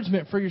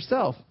encouragement for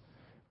yourself.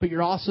 But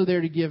you're also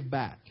there to give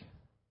back.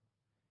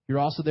 You're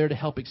also there to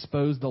help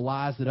expose the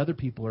lies that other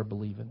people are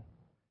believing.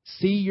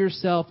 See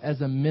yourself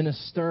as a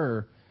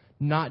minister,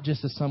 not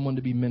just as someone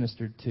to be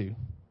ministered to.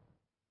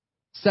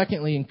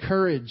 Secondly,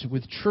 encourage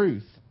with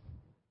truth.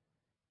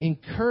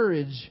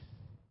 Encourage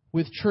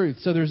with truth.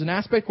 So there's an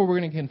aspect where we're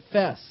going to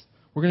confess.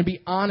 We're going to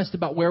be honest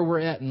about where we're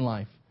at in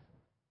life.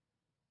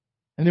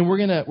 And then we're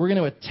going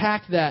to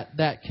attack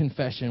that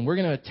confession. We're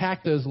going to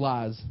attack those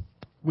lies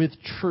with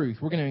truth.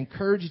 We're going to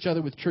encourage each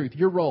other with truth.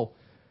 Your role,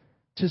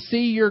 to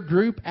see your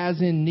group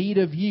as in need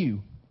of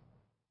you,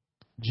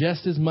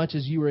 just as much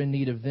as you are in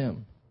need of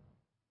them.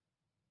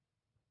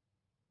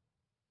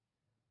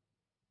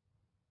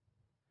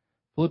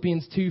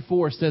 Philippians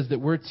 2:4 says that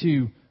we're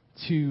to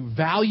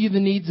value the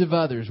needs of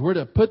others. We're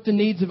to put the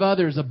needs of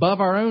others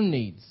above our own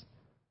needs.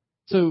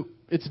 So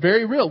it's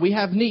very real. We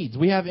have needs.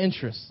 We have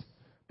interests.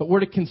 But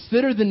we're to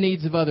consider the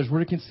needs of others. We're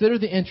to consider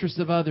the interests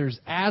of others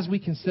as we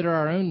consider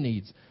our own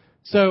needs.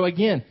 So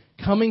again,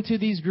 coming to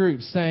these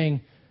groups saying,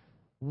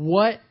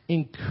 what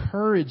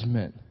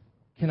encouragement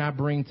can I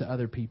bring to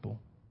other people?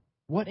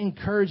 What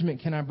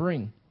encouragement can I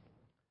bring?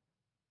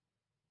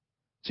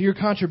 So your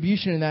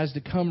contribution in that is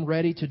to come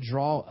ready to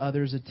draw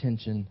others'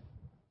 attention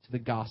to the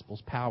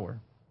gospel's power.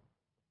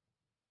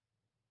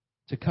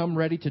 To come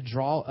ready to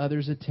draw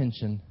others'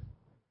 attention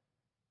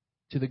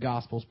to the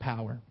gospel's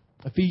power.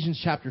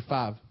 Ephesians chapter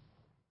 5.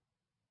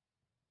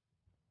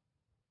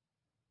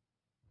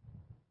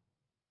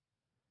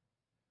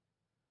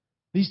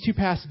 These 2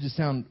 passages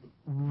sound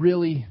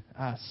really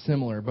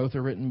similar. Both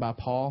are written by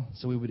Paul,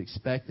 so we would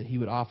expect that he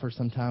would offer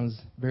sometimes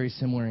very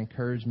similar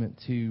encouragement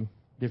to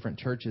different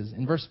churches.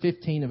 In verse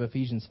 15 of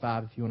Ephesians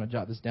 5, if you want to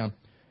jot this down.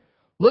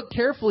 Look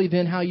carefully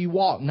then how you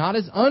walk, not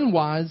as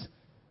unwise,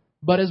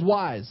 but as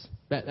wise.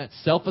 That's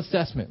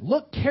self-assessment.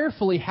 Look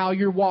carefully how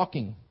you're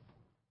walking,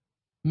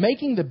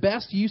 making the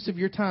best use of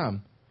your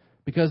time,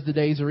 because the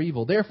days are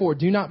evil. Therefore,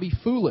 do not be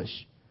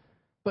foolish,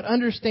 but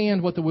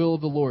understand what the will of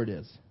the Lord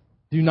is.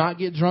 Do not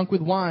get drunk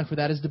with wine, for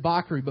that is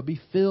debauchery, but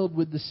be filled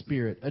with the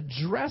Spirit,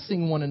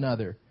 addressing one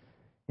another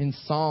in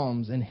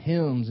psalms and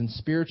hymns and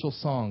spiritual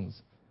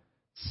songs,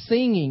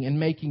 singing and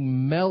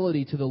making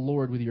melody to the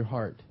Lord with your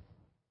heart,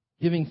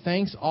 giving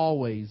thanks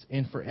always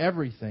and for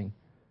everything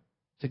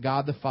to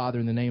God the Father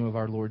in the name of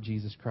our Lord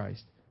Jesus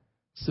Christ,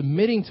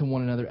 submitting to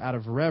one another out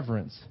of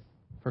reverence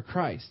for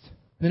Christ.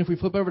 And then if we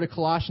flip over to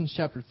Colossians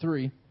chapter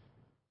 3,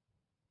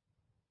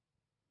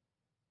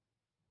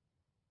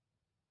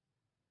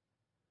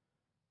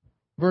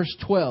 verse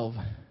 12,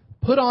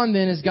 put on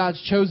then as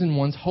God's chosen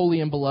ones, holy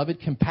and beloved,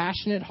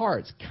 compassionate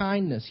hearts,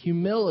 kindness,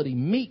 humility,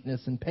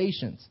 meekness, and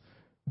patience,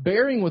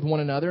 bearing with one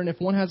another, and if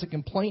one has a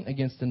complaint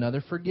against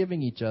another,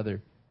 forgiving each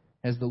other.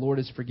 As the Lord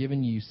has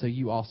forgiven you, so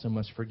you also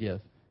must forgive.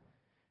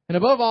 And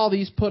above all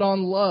these, put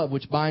on love,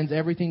 which binds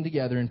everything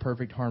together in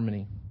perfect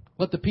harmony.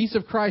 Let the peace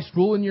of Christ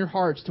rule in your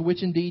hearts, to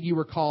which indeed you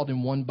were called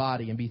in one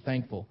body, and be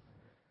thankful.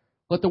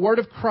 Let the word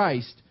of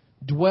Christ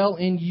dwell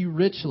in you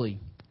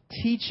richly,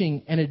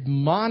 teaching and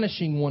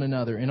admonishing one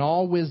another in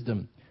all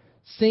wisdom,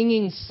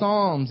 singing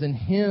psalms and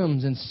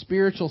hymns and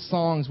spiritual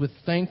songs with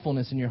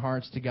thankfulness in your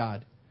hearts to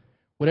God.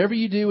 Whatever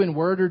you do in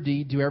word or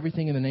deed, do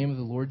everything in the name of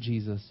the Lord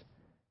Jesus,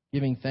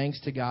 giving thanks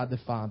to God the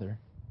Father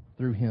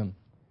through Him.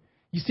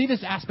 You see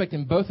this aspect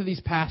in both of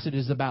these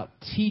passages about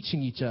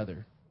teaching each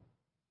other.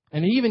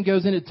 And it even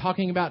goes into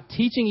talking about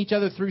teaching each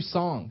other through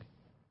song.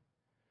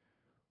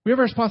 We have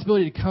a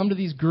responsibility to come to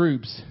these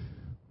groups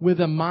with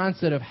a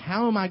mindset of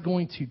how am I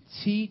going to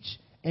teach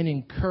and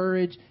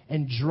encourage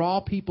and draw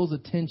people's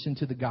attention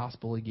to the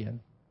gospel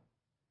again.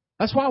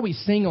 That's why we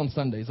sing on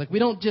Sundays. Like, we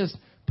don't just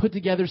put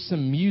together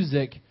some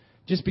music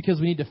just because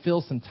we need to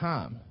fill some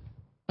time.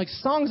 Like,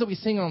 songs that we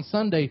sing on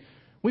Sunday,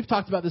 we've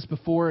talked about this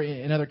before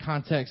in other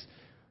contexts.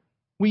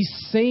 We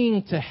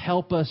sing to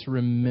help us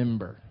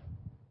remember.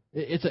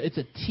 It's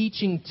a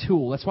teaching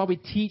tool. That's why we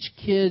teach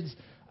kids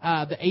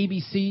the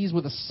ABCs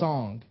with a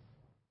song,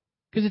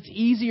 because it's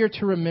easier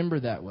to remember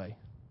that way.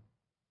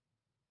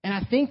 And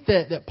I think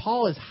that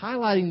Paul is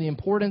highlighting the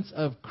importance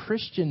of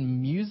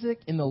Christian music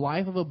in the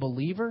life of a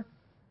believer,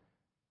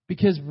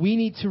 because we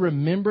need to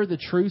remember the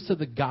truths of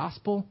the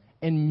gospel,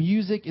 and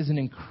music is an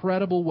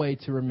incredible way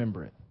to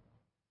remember it.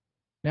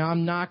 Now,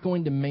 I'm not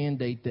going to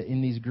mandate that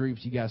in these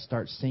groups you guys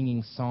start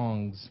singing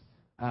songs,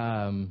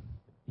 when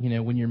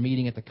you're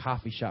meeting at the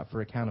coffee shop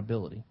for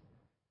accountability.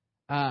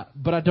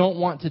 But I don't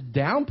want to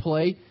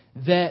downplay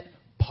that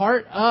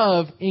part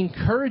of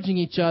encouraging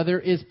each other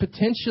is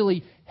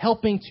potentially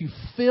helping to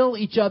fill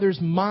each other's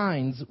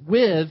minds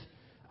with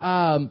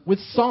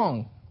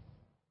song.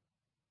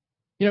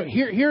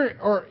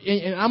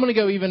 And I'm going to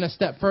go even a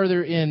step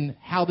further in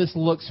how this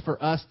looks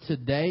for us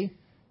today,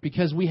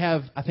 because we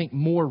have, I think,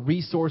 more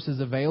resources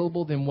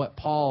available than what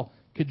Paul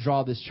could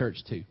draw this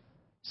church to.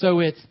 So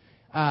it's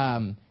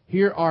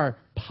here are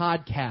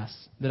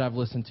podcasts that I've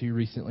listened to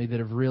recently that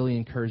have really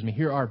encouraged me.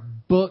 Here are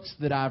books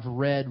that I've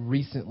read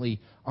recently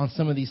on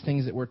some of these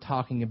things that we're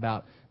talking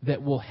about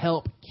that will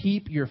help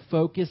keep your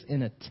focus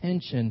and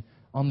attention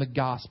on the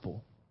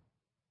gospel.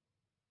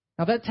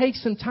 Now, that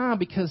takes some time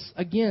because,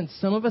 again,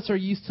 some of us are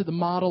used to the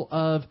model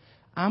of,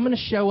 I'm going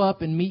to show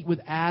up and meet with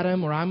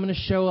Adam, or I'm going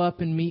to show up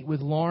and meet with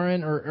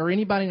Lauren or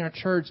anybody in our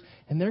church,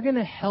 and they're going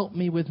to help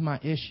me with my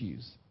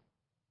issues.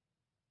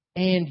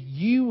 And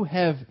you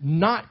have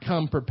not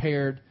come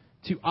prepared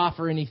to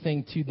offer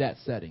anything to that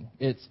setting.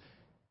 It's,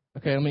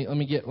 okay, let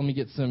me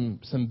get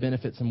some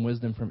benefit, some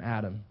wisdom from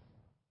Adam.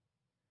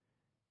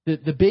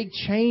 The big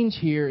change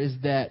here is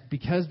that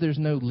because there's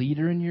no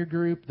leader in your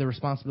group, the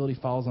responsibility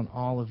falls on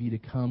all of you to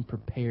come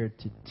prepared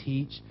to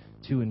teach,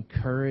 to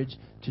encourage,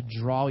 to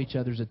draw each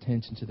other's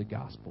attention to the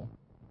gospel.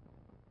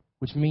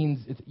 Which means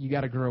you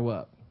got to grow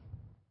up.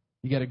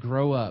 You got to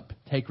grow up,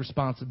 take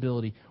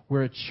responsibility.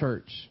 We're a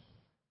church.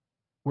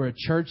 We're a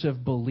church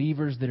of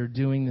believers that are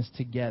doing this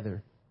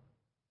together.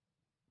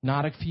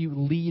 Not a few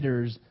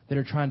leaders that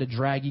are trying to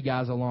drag you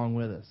guys along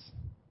with us.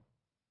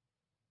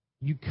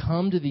 You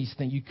come to these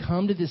things. You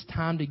come to this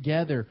time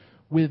together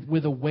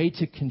with a way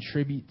to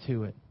contribute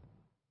to it,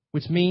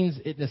 which means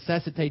it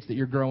necessitates that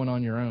you're growing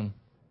on your own.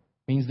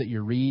 It means that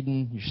you're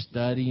reading, you're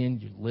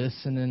studying, you're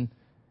listening.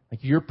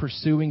 Like, you're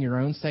pursuing your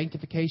own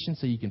sanctification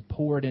so you can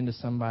pour it into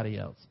somebody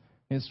else.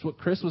 And it's what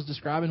Chris was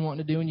describing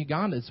wanting to do in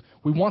Uganda. Is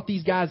we want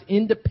these guys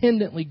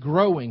independently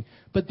growing,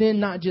 but then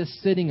not just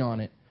sitting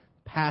on it,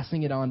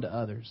 passing it on to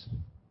others.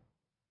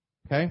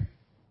 Okay?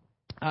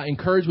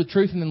 Encourage with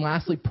truth, and then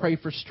lastly, pray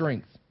for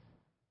strength.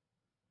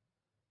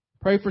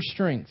 Pray for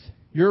strength.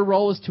 Your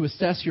role is to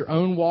assess your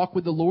own walk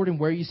with the Lord and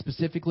where you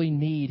specifically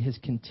need His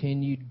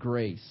continued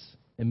grace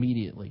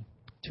immediately.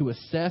 To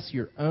assess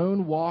your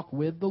own walk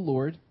with the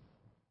Lord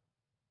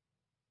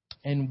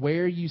and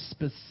where you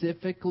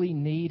specifically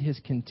need His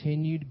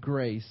continued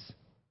grace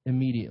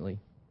immediately.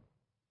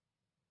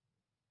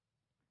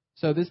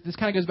 So this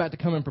kind of goes back to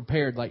coming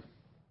prepared, like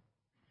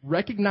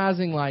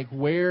recognizing like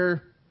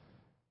where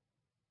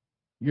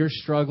you're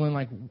struggling,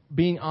 like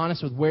being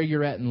honest with where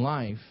you're at in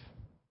life.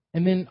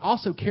 And then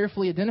also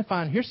carefully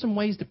identifying, here's some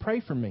ways to pray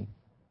for me.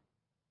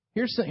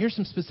 Here's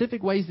some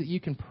specific ways that you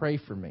can pray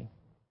for me.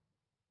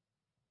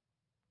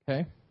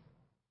 Okay?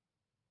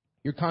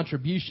 Your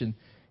contribution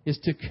is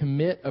to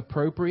commit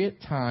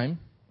appropriate time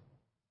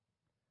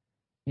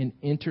in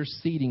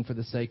interceding for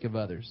the sake of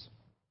others.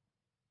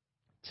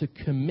 To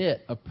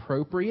commit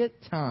appropriate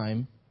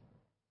time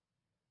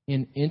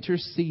in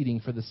interceding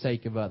for the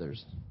sake of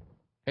others.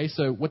 Okay,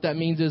 so what that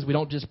means is we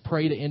don't just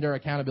pray to end our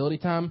accountability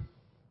time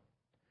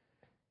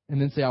and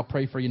then say, I'll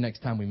pray for you next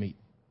time we meet.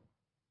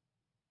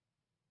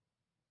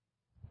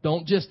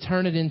 Don't just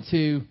turn it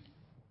into,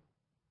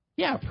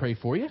 yeah, I pray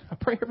for you. I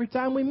pray every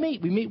time we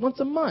meet. We meet once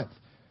a month.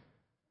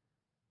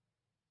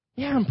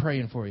 Yeah, I'm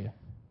praying for you.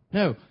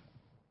 No,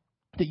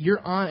 that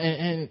you're on,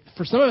 and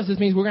for some of us, this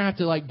means we're going to have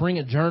to like bring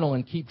a journal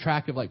and keep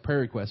track of like prayer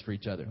requests for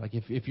each other. Like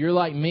if you're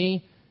like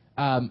me,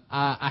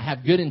 I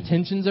have good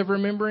intentions of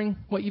remembering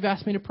what you've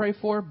asked me to pray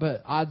for,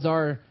 but odds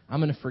are I'm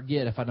going to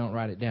forget if I don't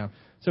write it down.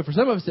 So for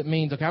some of us, it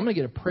means, okay, I'm going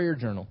to get a prayer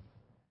journal.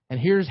 And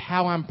here's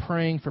how I'm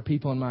praying for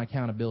people in my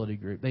accountability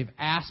group. They've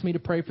asked me to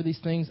pray for these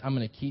things. I'm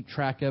going to keep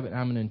track of it, and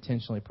I'm going to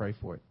intentionally pray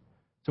for it.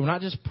 So we're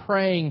not just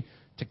praying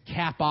to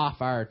cap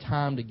off our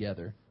time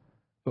together,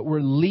 but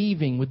we're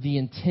leaving with the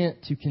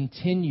intent to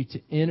continue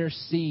to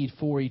intercede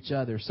for each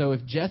other. So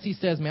if Jesse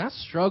says, man, I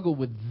struggle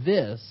with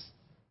this,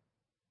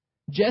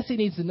 Jesse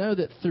needs to know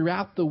that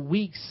throughout the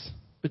weeks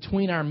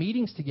between our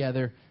meetings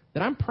together,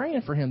 that I'm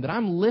praying for him, that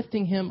I'm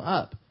lifting him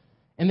up.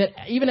 And that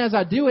even as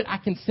I do it, I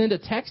can send a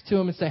text to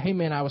them and say, hey,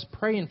 man, I was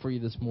praying for you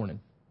this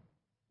morning.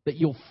 That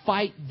you'll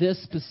fight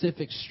this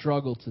specific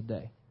struggle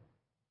today.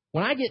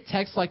 When I get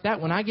texts like that,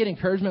 when I get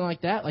encouragement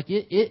like that, like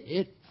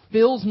it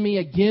fills me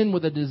again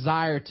with a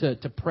desire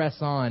to press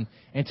on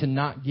and to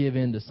not give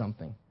in to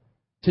something.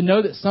 To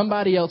know that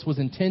somebody else was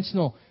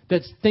intentional,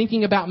 that's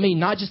thinking about me,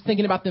 not just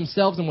thinking about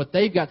themselves and what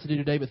they've got to do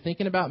today, but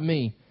thinking about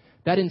me.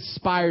 That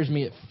inspires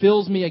me. It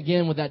fills me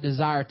again with that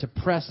desire to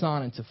press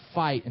on and to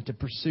fight and to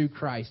pursue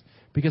Christ,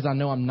 because I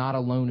know I'm not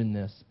alone in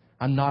this.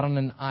 I'm not on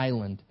an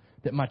island,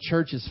 that my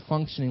church is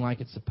functioning like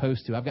it's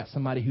supposed to. I've got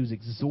somebody who's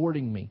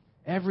exhorting me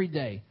every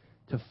day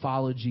to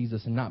follow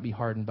Jesus and not be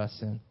hardened by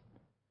sin.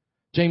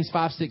 James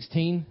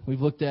 5:16, we've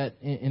looked at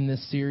in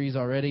this series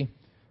already,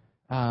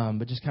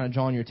 but just kind of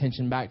drawing your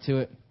attention back to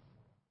it.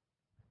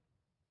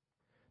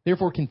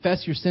 Therefore,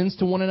 confess your sins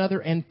to one another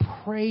and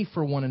pray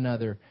for one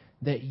another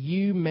that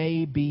you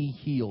may be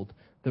healed.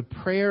 The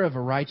prayer of a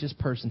righteous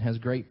person has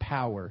great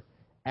power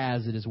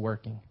as it is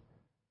working.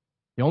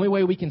 The only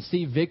way we can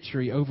see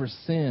victory over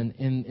sin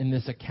in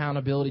this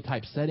accountability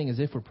type setting is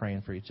if we're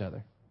praying for each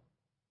other.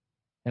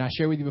 And I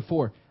shared with you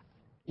before,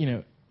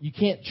 you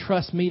can't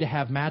trust me to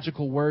have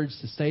magical words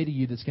to say to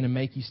you that's going to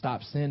make you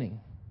stop sinning.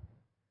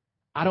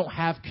 I don't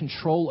have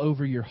control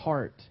over your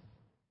heart.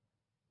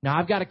 Now,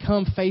 I've got to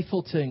come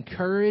faithful to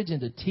encourage and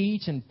to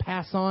teach and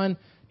pass on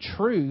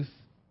truth,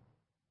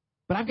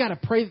 but I've got to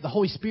pray that the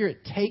Holy Spirit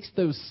takes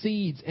those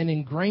seeds and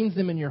ingrains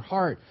them in your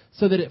heart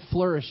so that it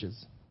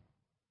flourishes.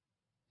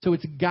 So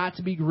it's got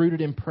to be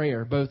rooted in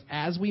prayer, both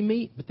as we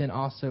meet, but then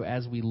also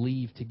as we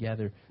leave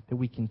together, that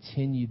we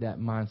continue that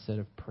mindset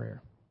of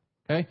prayer.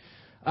 Okay?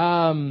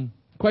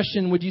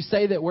 Question, would you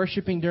say that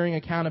worshiping during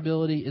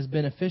accountability is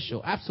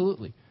beneficial?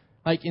 Absolutely.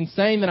 Like in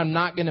saying that I'm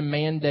not going to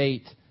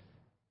mandate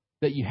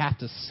that you have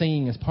to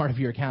sing as part of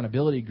your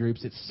accountability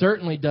groups, it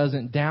certainly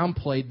doesn't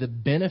downplay the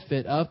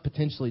benefit of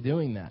potentially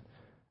doing that.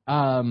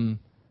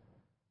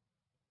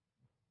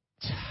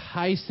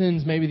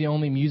 Tyson's maybe the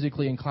only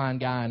musically inclined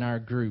guy in our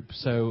group.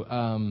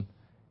 So,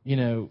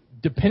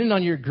 depending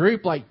on your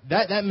group, like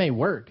that may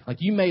work. Like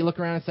you may look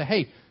around and say,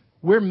 hey,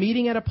 we're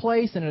meeting at a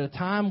place and at a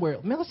time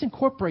where, man, let's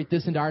incorporate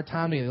this into our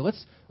time together.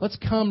 Let's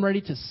come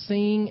ready to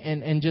sing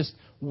and just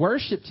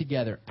worship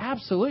together.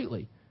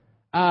 Absolutely.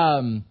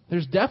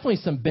 There's definitely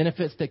some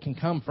benefits that can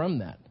come from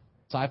that.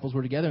 Disciples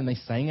were together and they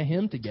sang a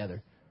hymn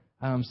together.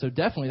 So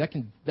definitely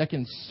that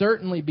can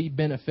certainly be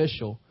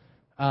beneficial.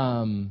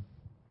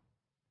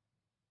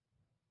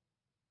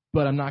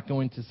 But I'm not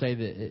going to say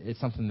that it's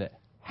something that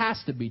has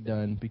to be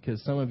done,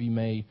 because some of you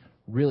may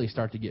really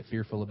start to get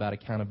fearful about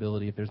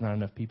accountability if there's not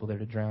enough people there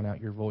to drown out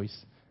your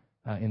voice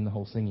in the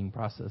whole singing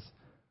process.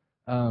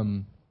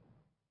 So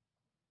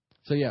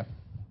yeah,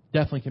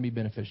 definitely can be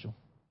beneficial.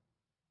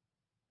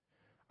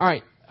 All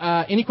right,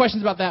 any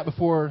questions about that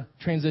before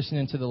transitioning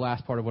into the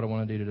last part of what I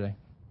want to do today?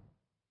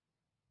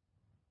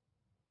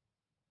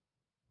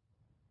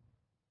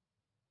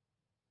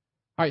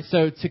 All right,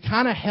 so to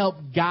kind of help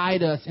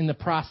guide us in the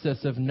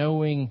process of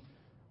knowing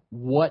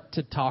what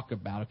to talk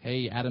about,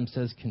 okay, Adam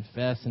says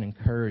confess and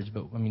encourage,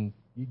 but, you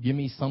give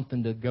me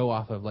something to go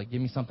off of, like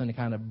give me something to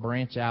kind of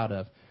branch out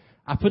of.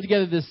 I put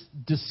together this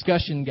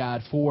discussion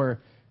guide for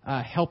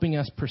helping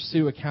us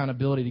pursue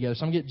accountability together.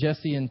 So I'm going to get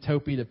Jesse and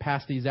Topi to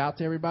pass these out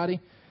to everybody.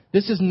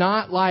 This is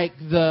not like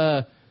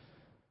the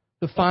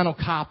final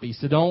copy,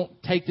 so don't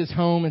take this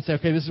home and say,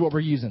 okay, this is what we're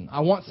using.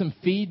 I want some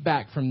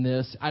feedback from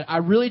this. I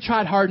really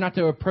tried hard not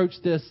to approach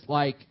this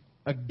like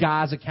a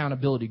guy's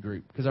accountability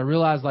group, because I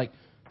realized like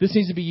this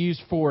needs to be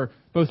used for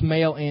both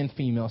male and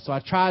female. So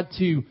I tried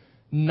to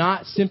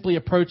not simply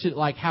approach it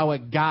like how a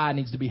guy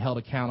needs to be held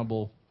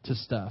accountable to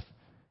stuff.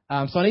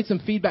 So I need some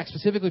feedback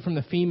specifically from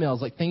the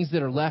females, like things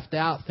that are left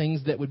out,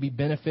 things that would be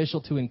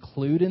beneficial to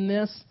include in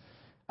this.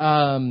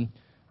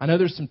 I know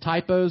there's some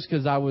typos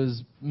because I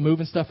was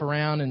moving stuff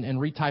around and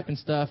retyping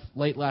stuff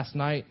late last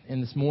night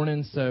and this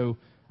morning. So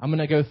I'm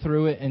going to go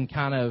through it and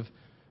kind of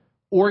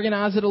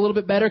organize it a little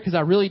bit better, because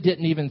I really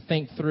didn't even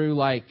think through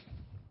like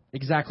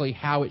exactly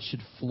how it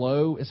should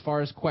flow as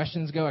far as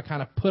questions go. I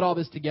kind of put all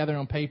this together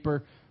on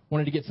paper,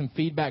 wanted to get some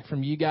feedback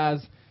from you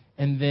guys,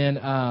 and then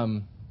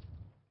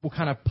we'll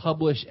kind of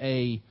publish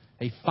a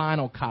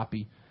final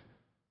copy.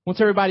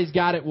 Once everybody's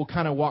got it, we'll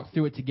kind of walk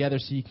through it together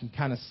so you can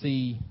kind of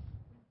see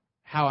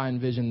how I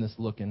envision this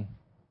looking. And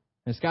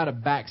it's got a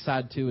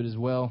backside to it as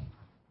well.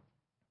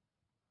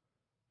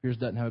 If yours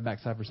doesn't have a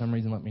backside for some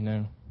reason, let me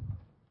know.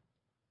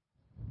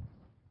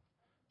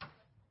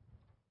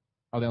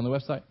 Are they on the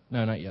website?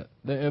 No, not yet.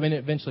 It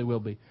eventually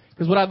will be.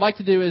 Because what I'd like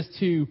to do is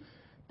to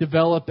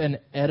develop an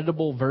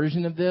editable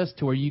version of this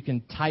to where you can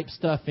type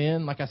stuff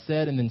in, like I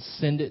said, and then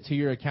send it to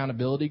your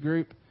accountability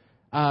group.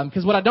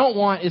 Because what I don't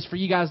want is for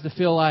you guys to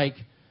feel like,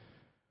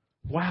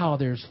 wow,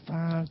 there's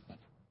 5,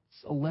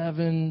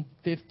 11,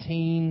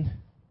 15,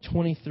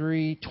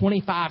 23,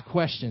 25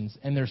 questions,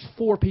 and there's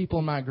 4 people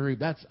in my group.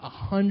 That's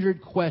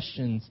 100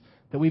 questions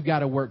that we've got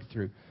to work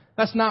through.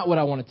 That's not what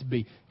I want it to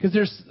be, because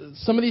there's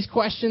some of these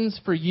questions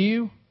for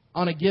you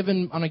on a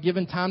given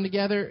time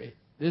together.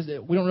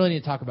 we don't really need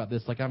to talk about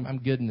this. Like, I'm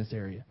good in this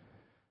area.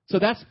 So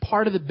that's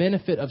part of the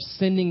benefit of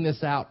sending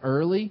this out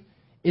early,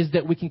 is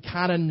that we can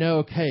kind of know,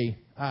 okay,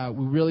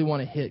 we really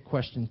want to hit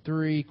question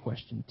 3,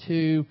 question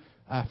 2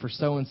 for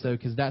so-and-so,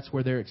 because that's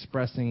where they're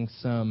expressing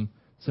some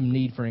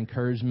need for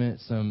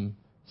encouragement, some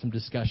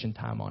discussion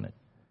time on it.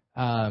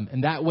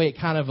 And that way it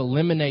kind of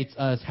eliminates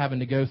us having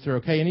to go through,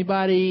 okay,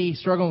 anybody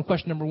struggling with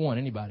question number 1?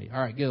 Anybody?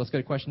 All right, good. Let's go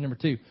to question number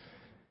 2.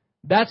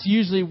 That's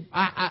usually,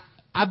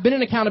 I've been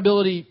in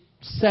accountability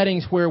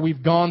settings where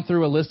we've gone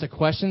through a list of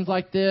questions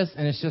like this,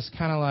 and it's just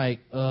kind of like,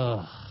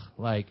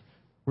 like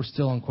we're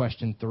still on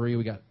question 3.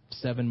 We got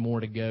 7 more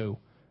to go.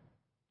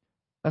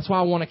 That's why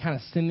I want to kind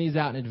of send these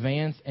out in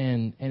advance,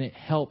 and it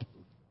help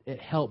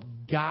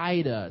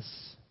guide us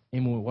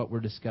in what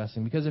we're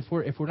discussing. Because if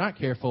we're not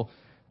careful,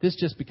 this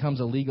just becomes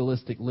a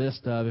legalistic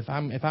list of if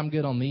I'm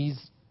good on these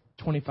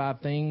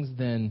 25 things,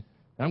 then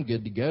I'm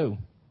good to go.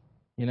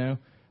 You know,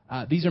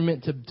 these are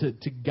meant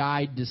to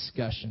guide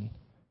discussion,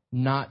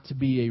 not to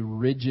be a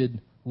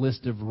rigid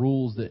list of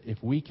rules that if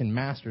we can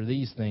master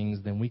these things,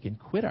 then we can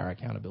quit our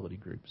accountability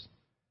groups.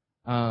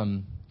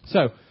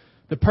 So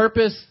the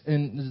purpose,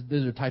 and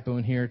there's a typo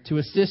in here, to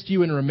assist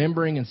you in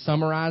remembering and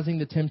summarizing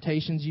the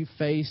temptations you've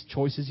faced,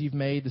 choices you've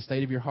made, the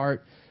state of your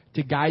heart,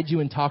 to guide you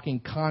in talking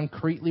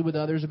concretely with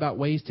others about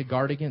ways to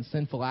guard against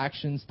sinful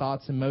actions,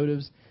 thoughts, and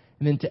motives,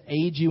 and then to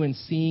aid you in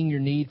seeing your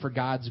need for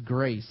God's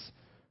grace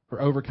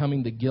for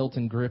overcoming the guilt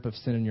and grip of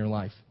sin in your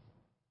life.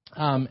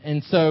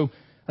 And so,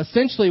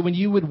 essentially, when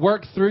you would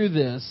work through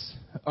this,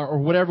 or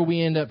whatever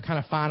we end up kind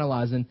of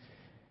finalizing,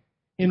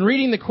 in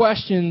reading the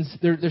questions,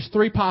 there's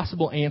 3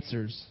 possible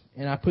answers,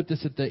 and I put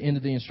this at the end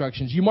of the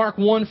instructions. You mark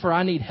 1 for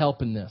I need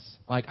help in this.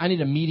 Like, I need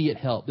immediate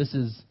help. This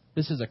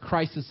is a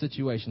crisis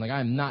situation. Like,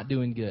 I am not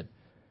doing good.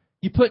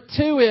 You put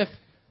 2 if,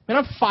 man,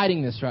 I'm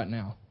fighting this right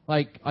now.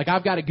 Like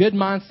I've got a good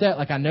mindset.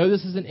 Like, I know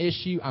this is an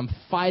issue. I'm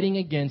fighting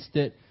against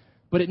it,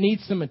 but it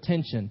needs some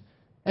attention.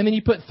 And then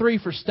you put 3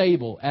 for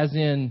stable, as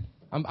in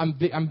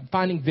I'm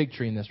finding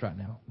victory in this right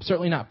now. I'm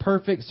certainly not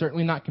perfect,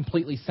 certainly not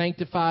completely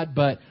sanctified,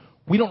 but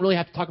we don't really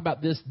have to talk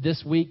about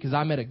this week because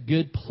I'm at a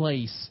good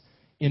place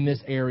in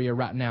this area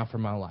right now for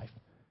my life.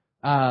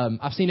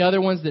 I've seen other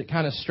ones that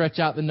kind of stretch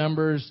out the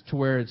numbers to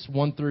where it's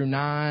 1 through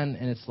 9,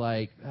 and it's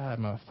like,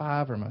 am I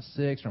 5 or am I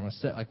 6 or am I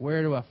 7? Like,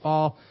 where do I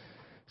fall?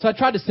 So I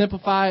tried to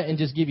simplify it and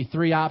just give you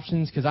 3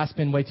 options because I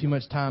spend way too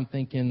much time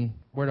thinking,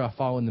 where do I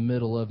fall in the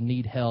middle of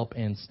need help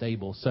and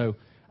stable? So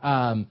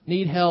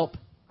need help,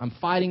 I'm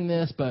fighting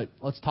this, but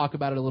let's talk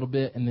about it a little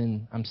bit, and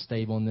then I'm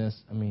stable in this.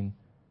 I mean,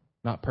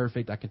 not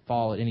perfect. I could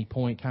fall at any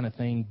point kind of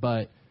thing,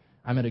 but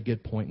I'm at a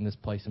good point in this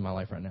place in my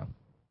life right now.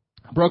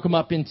 I broke them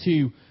up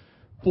into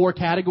 4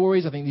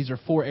 categories. I think these are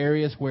 4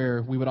 areas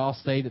where we would all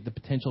say that the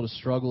potential to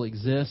struggle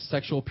exists: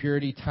 sexual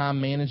purity, time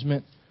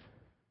management,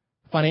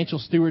 financial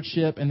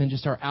stewardship, and then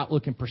just our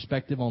outlook and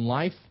perspective on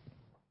life.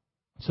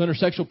 So under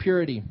sexual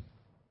purity,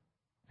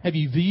 have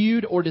you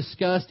viewed or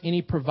discussed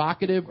any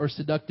provocative or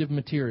seductive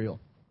material?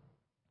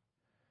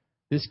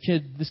 This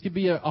could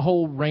be a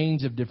whole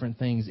range of different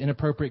things: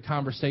 inappropriate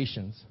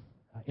conversations,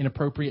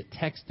 inappropriate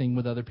texting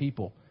with other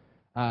people,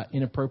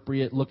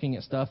 inappropriate looking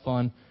at stuff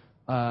on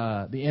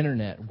the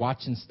internet,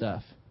 watching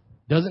stuff.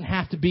 Doesn't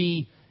have to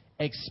be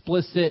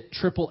explicit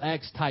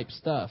XXX type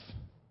stuff.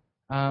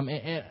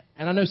 And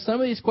I know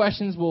some of these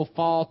questions will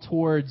fall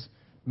towards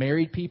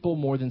married people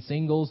more than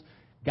singles,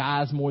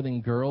 guys more than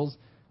girls.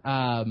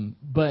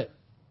 But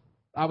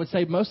I would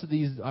say most of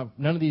these,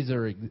 none of these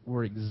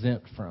were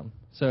exempt from.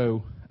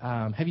 So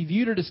have you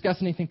viewed or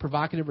discussed anything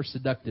provocative or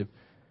seductive?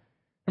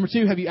 Number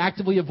 2, have you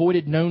actively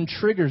avoided known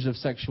triggers of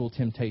sexual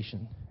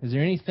temptation? Is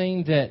there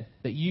anything that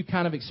you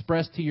kind of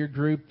expressed to your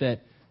group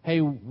that, hey,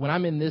 when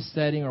I'm in this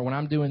setting or when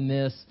I'm doing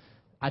this,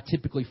 I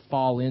typically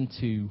fall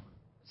into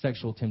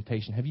sexual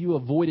temptation? Have you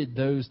avoided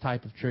those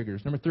type of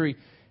triggers? Number 3,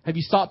 have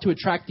you sought to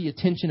attract the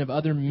attention of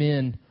other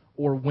men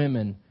or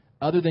women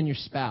other than your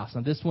spouse?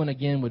 Now, this one,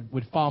 again,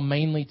 would fall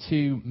mainly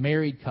to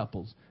married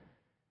couples.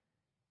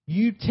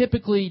 You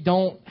typically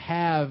don't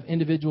have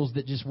individuals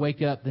that just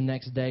wake up the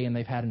next day and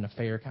they've had an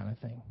affair kind of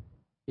thing.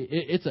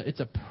 It's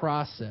a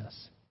process.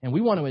 And we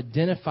want to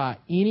identify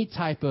any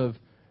type of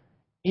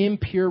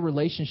impure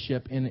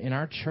relationship in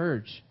our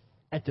church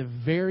at the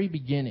very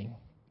beginning.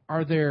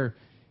 Are there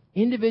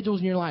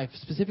individuals in your life,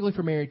 specifically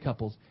for married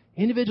couples,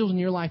 individuals in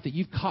your life that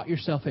you've caught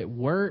yourself at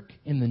work,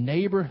 in the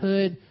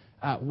neighborhood,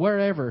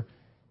 wherever,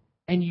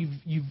 and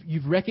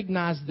you've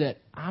recognized that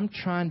I'm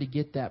trying to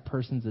get that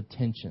person's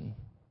attention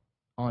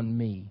on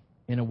me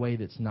in a way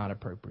that's not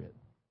appropriate?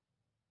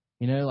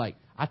 You know, like,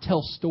 I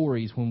tell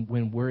stories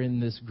when we're in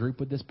this group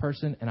with this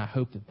person, and I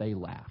hope that they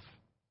laugh.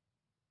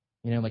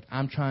 You know, like,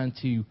 I'm trying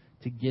to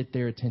get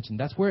their attention.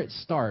 That's where it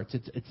starts.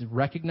 It's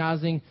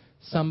recognizing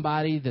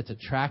somebody that's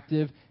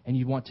attractive, and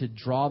you want to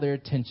draw their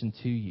attention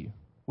to you.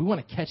 We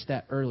want to catch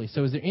that early.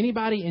 So is there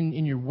anybody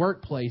in your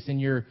workplace, in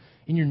your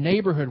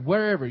neighborhood,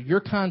 wherever,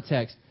 your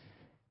context,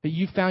 that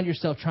you found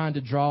yourself trying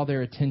to draw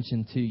their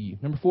attention to you?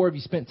 Number 4, have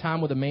you spent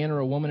time with a man or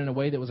a woman in a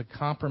way that was a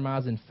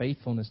compromise in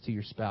faithfulness to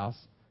your spouse?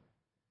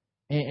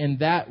 And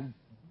that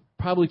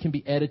probably can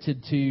be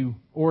edited to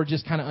or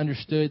just kind of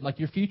understood like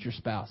your future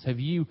spouse. Have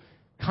you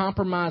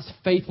compromised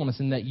faithfulness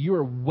in that you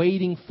are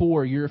waiting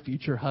for your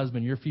future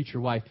husband, your future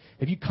wife?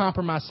 Have you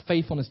compromised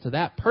faithfulness to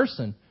that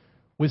person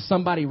with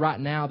somebody right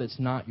now that's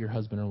not your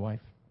husband or wife?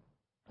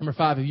 Number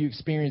 5, have you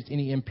experienced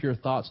any impure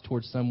thoughts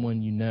towards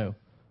someone you know?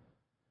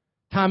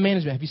 Time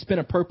management. Have you spent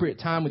appropriate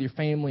time with your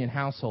family and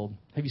household?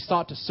 Have you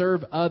sought to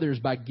serve others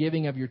by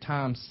giving of your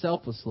time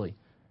selflessly?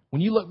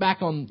 When you look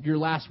back on your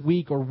last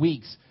week or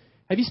weeks,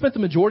 have you spent the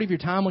majority of your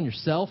time on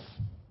yourself?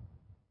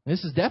 And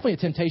this is definitely a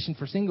temptation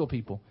for single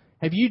people.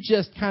 Have you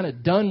just kind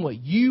of done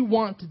what you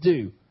want to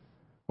do?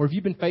 Or have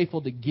you been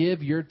faithful to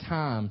give your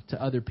time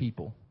to other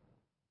people?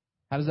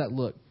 How does that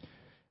look?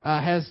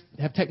 Have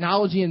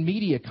technology and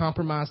media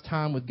compromised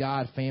time with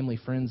God, family,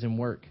 friends, and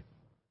work?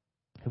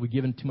 Have we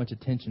given too much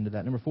attention to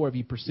that? Number 4, have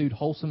you pursued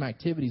wholesome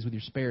activities with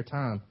your spare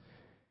time?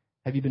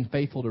 Have you been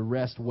faithful to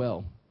rest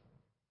well?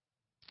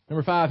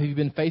 Number 5, have you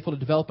been faithful to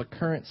develop a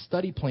current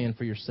study plan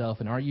for yourself,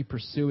 and are you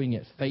pursuing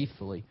it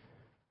faithfully?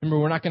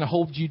 Remember, we're not going to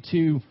hold you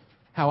to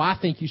how I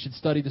think you should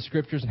study the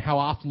Scriptures and how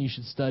often you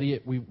should study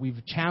it.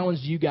 We've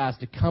challenged you guys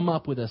to come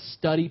up with a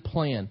study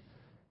plan.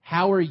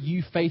 How are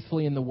you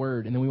faithfully in the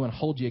Word? And then we want to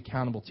hold you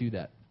accountable to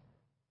that.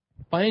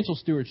 Financial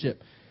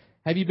stewardship.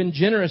 Have you been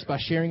generous by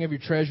sharing of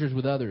your treasures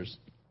with others?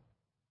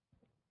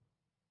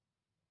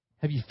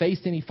 Have you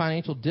faced any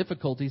financial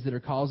difficulties that are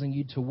causing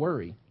you to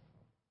worry?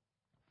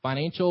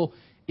 Financial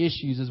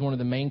issues is one of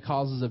the main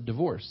causes of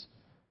divorce.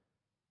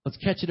 Let's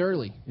catch it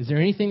early. Is there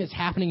anything that's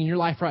happening in your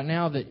life right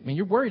now that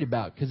you're worried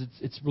about because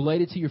it's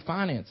related to your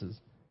finances?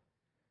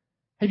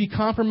 Have you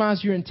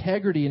compromised your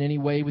integrity in any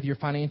way with your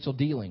financial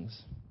dealings?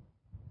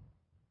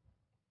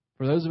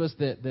 For those of us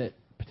that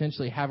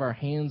potentially have our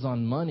hands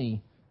on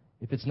money,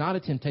 if it's not a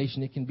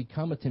temptation, it can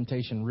become a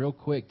temptation real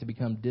quick to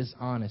become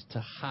dishonest, to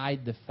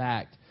hide the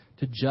fact,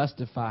 to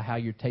justify how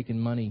you're taking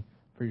money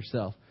for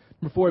yourself.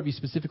 Number 4, have you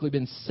specifically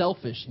been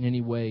selfish in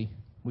any way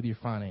with your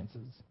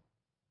finances?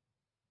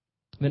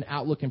 And then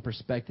outlook and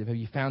perspective. Have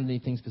you found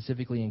anything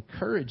specifically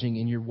encouraging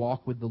in your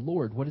walk with the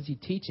Lord? What is He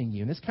teaching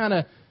you? And this kind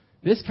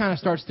of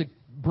starts to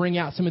bring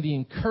out some of the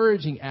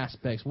encouraging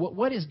aspects.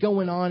 What is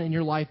going on in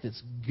your life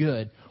that's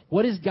good?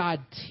 What is God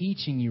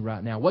teaching you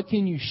right now? What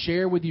can you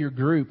share with your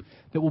group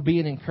that will be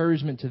an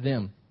encouragement to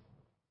them?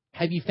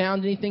 Have you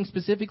found anything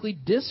specifically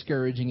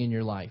discouraging in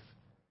your life?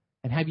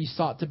 And have you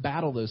sought to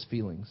battle those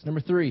feelings?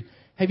 Number 3,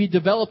 have you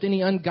developed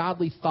any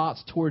ungodly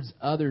thoughts towards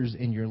others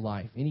in your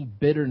life? Any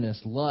bitterness,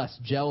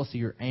 lust,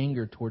 jealousy, or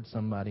anger towards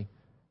somebody?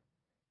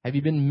 Have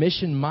you been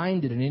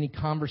mission-minded in any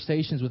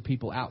conversations with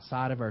people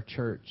outside of our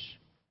church?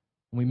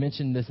 And we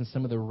mentioned this in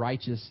some of the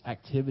righteous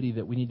activity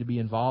that we need to be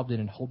involved in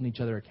and holding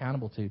each other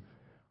accountable to.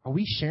 Are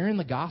we sharing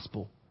the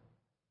gospel?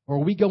 Or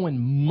are we going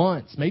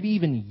months, maybe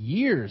even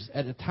years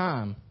at a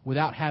time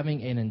without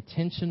having an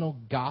intentional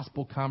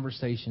gospel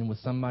conversation with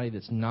somebody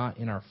that's not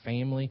in our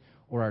family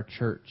or our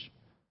church?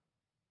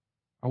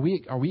 Are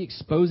we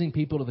exposing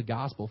people to the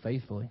gospel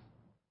faithfully?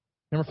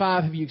 Number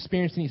 5, have you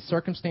experienced any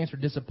circumstance or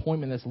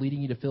disappointment that's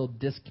leading you to feel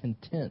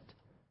discontent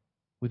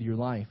with your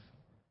life?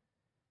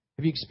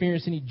 Have you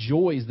experienced any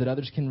joys that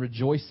others can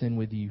rejoice in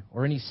with you,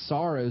 or any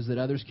sorrows that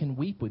others can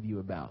weep with you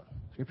about?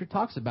 Scripture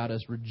talks about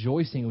us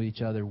rejoicing with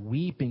each other,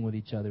 weeping with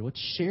each other. Let's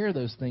share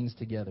those things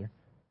together.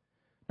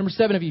 Number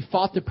 7, have you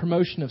fought the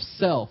promotion of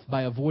self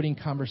by avoiding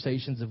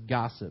conversations of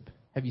gossip?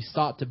 Have you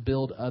sought to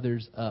build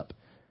others up?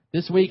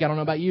 This week, I don't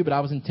know about you, but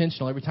I was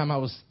intentional. Every time I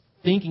was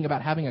thinking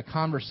about having a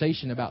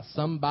conversation about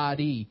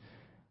somebody,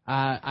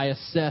 I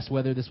assessed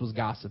whether this was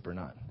gossip or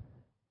not.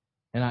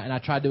 And I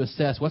tried to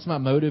assess, what's my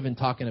motive in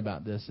talking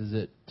about this? Is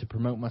it to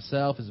promote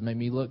myself? Does it make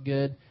me look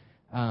good?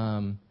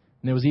 And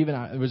there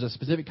was a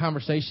specific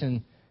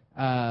conversation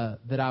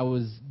that I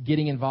was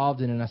getting involved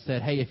in, and I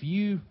said, hey,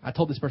 I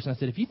told this person, I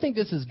said, if you think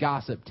this is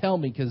gossip, tell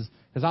me, because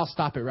I'll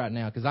stop it right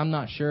now, because I'm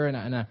not sure, and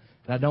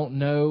I don't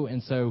know.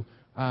 And so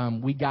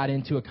we got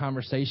into a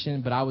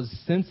conversation, but I was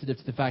sensitive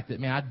to the fact that,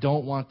 man, I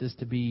don't want this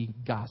to be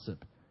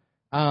gossip.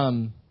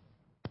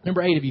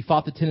 Number 8, have you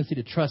fought the tendency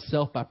to trust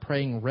self by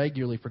praying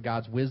regularly for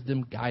God's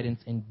wisdom, guidance,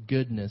 and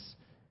goodness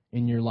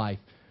in your life?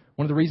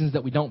 One of the reasons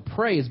that we don't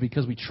pray is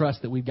because we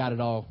trust that we've got it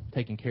all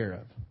taken care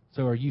of.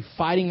 So are you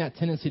fighting that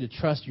tendency to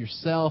trust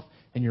yourself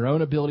and your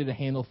own ability to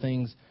handle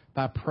things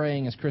by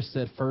praying, as Chris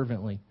said,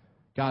 fervently?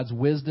 God's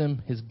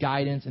wisdom, His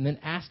guidance, and then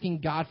asking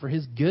God for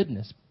His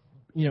goodness.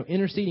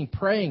 Interceding,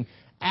 praying,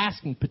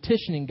 asking,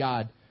 petitioning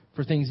God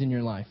for things in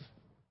your life.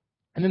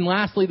 And then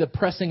lastly, the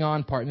pressing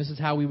on part. And this is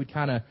how we would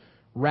kind of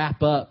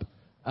wrap up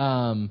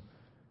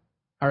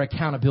our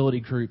accountability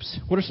groups.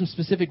 What are some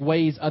specific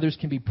ways others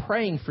can be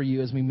praying for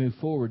you as we move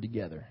forward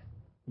together?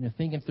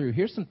 Thinking through,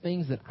 here's some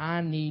things that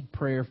I need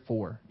prayer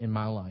for in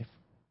my life.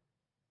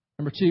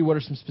 Number 2, what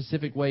are some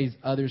specific ways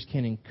others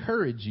can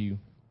encourage you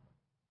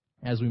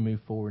as we move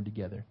forward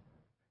together?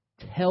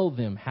 Tell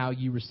them how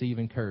you receive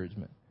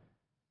encouragement.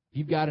 If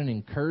you've got an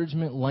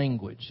encouragement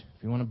language,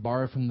 if you want to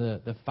borrow from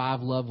the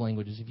 5 love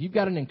languages, if you've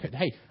got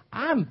hey,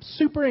 I'm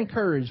super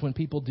encouraged when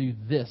people do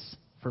this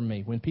for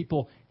me, when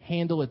people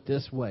handle it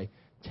this way.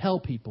 Tell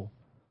people.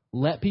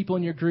 Let people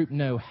in your group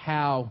know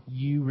how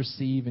you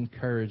receive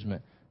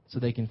encouragement so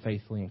they can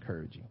faithfully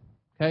encourage you.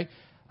 Okay?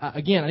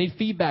 Again, I need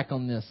feedback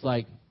on this,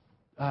 like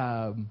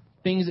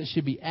things that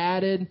should be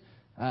added,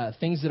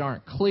 things that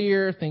aren't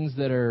clear, things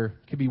that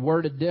could be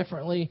worded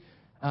differently.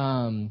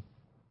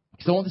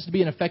 Because I want this to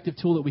be an effective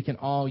tool that we can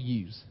all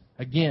use.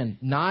 Again,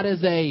 not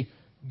as a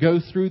go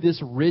through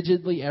this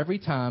rigidly every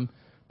time,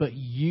 but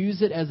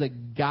use it as a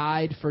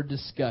guide for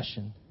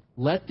discussion.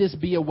 Let this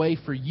be a way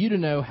for you to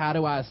know, how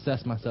do I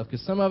assess myself?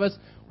 Because some of us,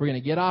 we're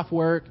going to get off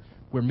work,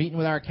 we're meeting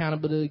with our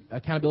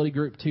accountability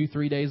group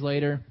 2-3 days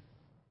later.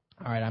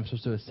 All right, I'm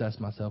supposed to assess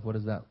myself. What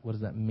does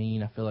that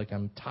mean? I feel like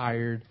I'm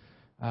tired.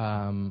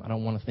 I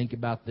don't want to think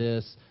about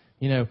this.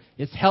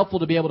 It's helpful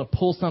to be able to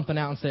pull something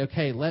out and say,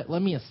 okay, let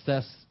me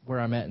assess where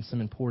I'm at in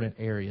some important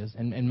areas.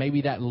 And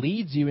maybe that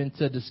leads you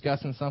into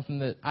discussing something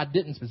that I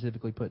didn't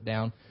specifically put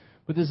down.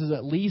 But this is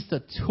at least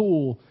a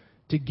tool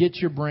to get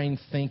your brain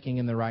thinking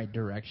in the right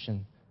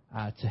direction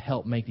to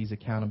help make these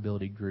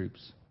accountability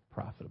groups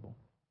profitable.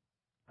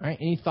 All right,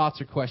 any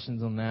thoughts or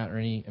questions on that or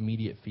any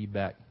immediate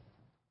feedback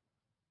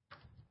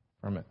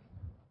from it?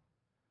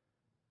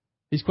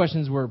 These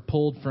questions were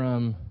pulled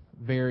from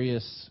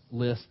various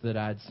lists that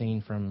I'd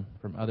seen from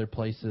other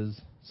places.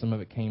 Some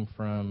of it came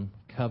from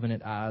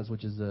Covenant Eyes,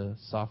 which is a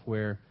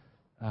software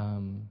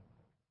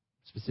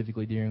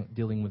specifically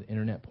dealing with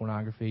internet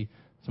pornography.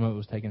 Some of it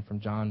was taken from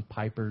John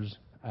Piper's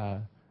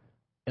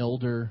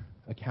elder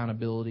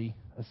accountability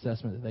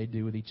assessment that they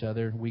do with each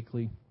other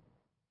weekly.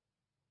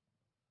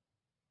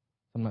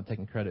 I'm not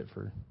taking credit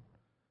for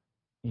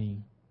any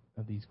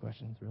of these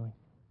questions, really.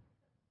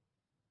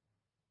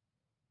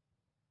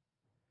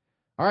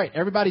 All right,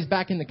 everybody's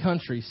back in the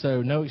country,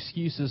 so no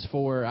excuses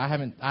for I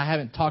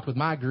haven't talked with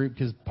my group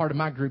because part of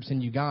my group's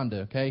in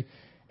Uganda. Okay,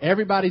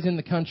 everybody's in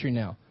the country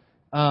now.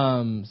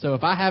 So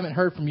if I haven't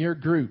heard from your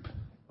group,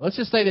 let's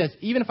just say this: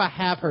 even if I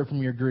have heard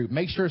from your group,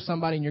 make sure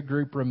somebody in your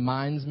group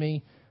reminds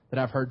me that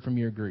I've heard from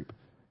your group.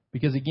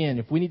 Because again,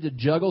 if we need to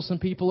juggle some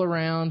people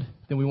around,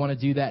 then we want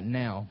to do that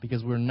now,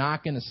 because we're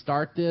not going to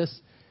start this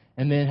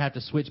and then have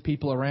to switch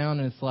people around,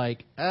 and it's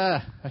like,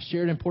 I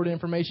shared important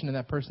information and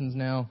that person's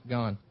now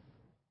gone.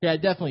 Yeah,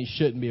 it definitely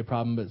shouldn't be a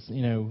problem, but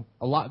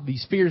a lot of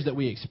these fears that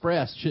we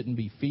express shouldn't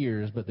be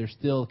fears, but there's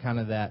still kind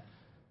of that,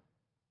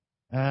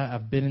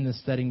 I've been in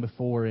this setting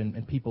before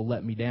and people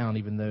let me down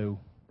even though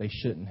they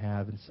shouldn't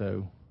have, and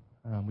so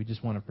we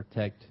just want to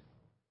protect.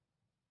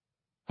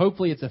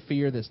 Hopefully it's a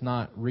fear that's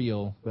not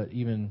real, but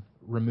even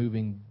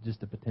removing just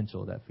the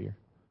potential of that fear.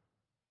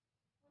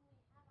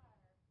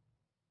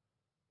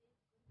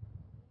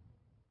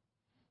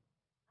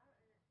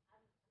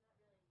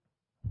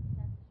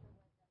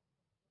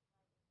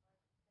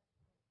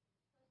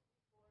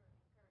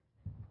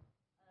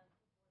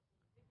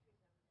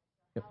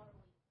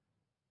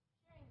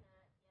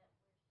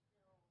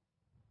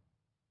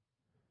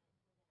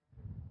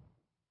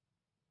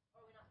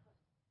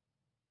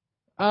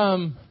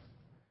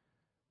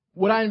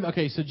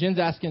 So Jen's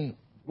asking,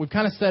 we've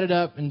kind of set it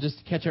up, and just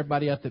to catch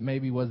everybody up that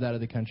maybe was out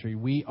of the country,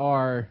 we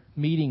are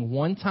meeting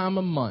one time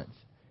a month.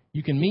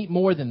 You can meet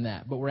more than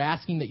that, but we're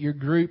asking that your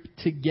group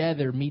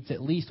together meets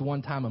at least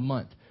one time a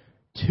month.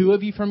 2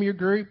 of you from your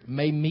group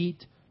may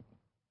meet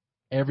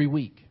every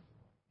week.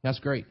 That's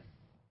great.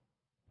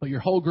 But your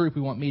whole group,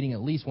 we want meeting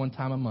at least one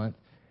time a month.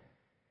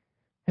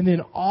 And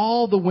then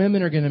all the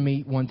women are going to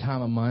meet one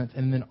time a month,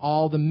 and then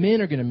all the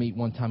men are going to meet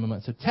one time a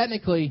month. So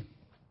technically,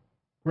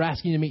 we're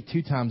asking you to meet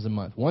 2 times a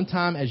month. One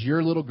time as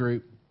your little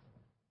group,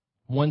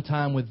 one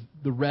time with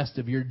the rest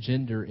of your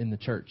gender in the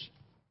church.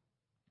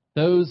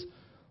 Those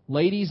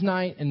ladies'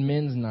 night and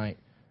men's night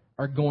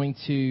are going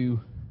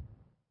to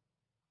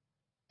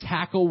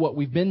tackle what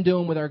we've been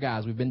doing with our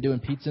guys. We've been doing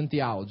pizza and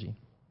theology.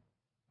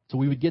 So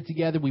we would get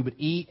together, we would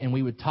eat, and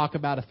we would talk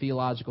about a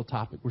theological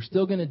topic. We're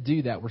still going to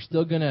do that. We're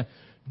still going to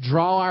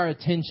draw our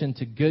attention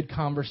to good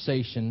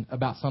conversation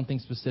about something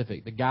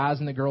specific. The guys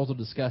and the girls will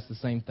discuss the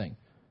same thing.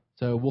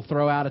 So we'll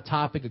throw out a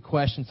topic, a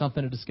question,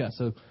 something to discuss.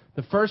 So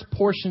the first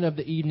portion of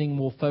the evening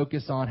will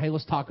focus on, hey,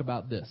 let's talk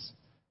about this.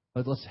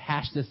 Let's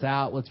hash this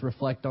out. Let's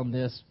reflect on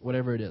this,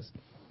 whatever it is.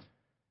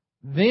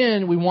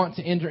 Then we want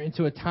to enter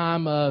into a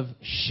time of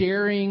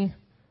sharing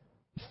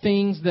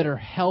things that are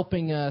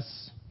helping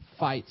us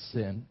fight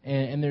sin.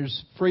 And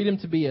there's freedom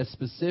to be as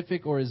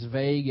specific or as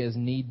vague as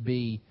need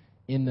be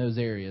in those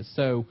areas.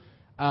 So,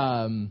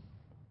 I've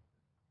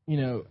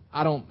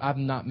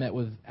not met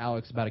with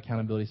Alex about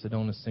accountability, so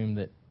don't assume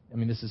that.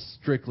 This is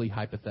strictly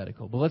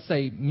hypothetical. But let's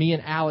say me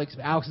and Alex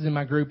is in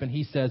my group, and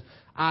he says,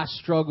 I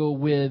struggle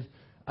with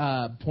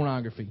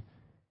pornography.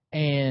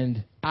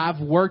 And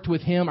I've worked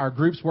with him, our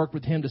group's worked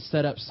with him to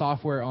set up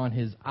software on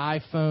his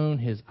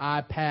iPhone, his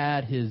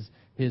iPad,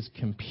 his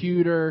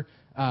computer.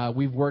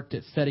 We've worked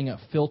at setting up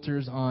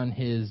filters on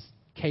his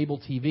cable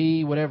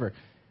TV, whatever.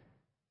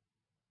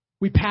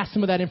 We pass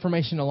some of that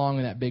information along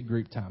in that big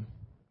group time.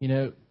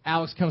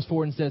 Alex comes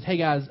forward and says, hey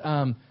guys,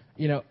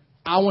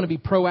 I want to be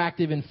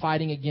proactive in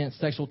fighting against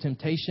sexual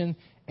temptation.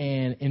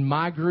 And in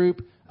my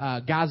group,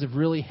 guys have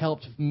really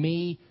helped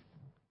me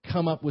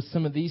come up with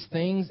some of these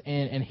things,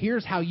 and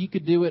here's how you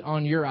could do it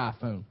on your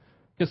iPhone.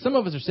 Because some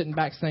of us are sitting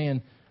back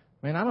saying,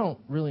 man, I don't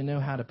really know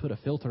how to put a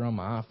filter on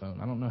my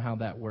iPhone. I don't know how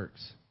that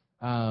works.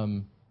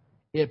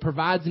 It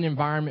provides an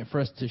environment for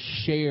us to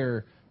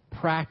share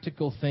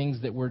practical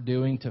things that we're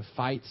doing to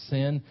fight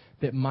sin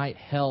that might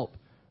help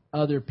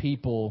other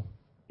people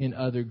in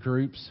other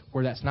groups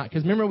where that's not.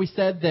 Because remember we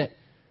said that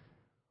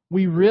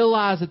we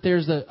realize that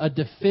there's a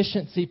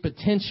deficiency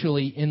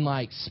potentially in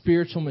like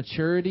spiritual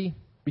maturity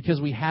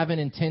because we haven't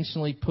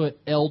intentionally put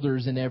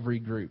elders in every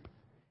group.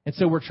 And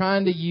so we're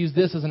trying to use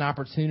this as an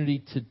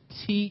opportunity to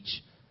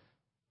teach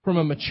from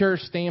a mature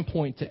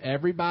standpoint to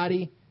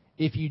everybody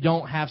if you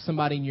don't have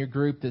somebody in your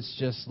group that's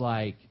just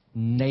like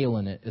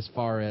nailing it as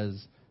far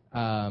as,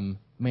 man,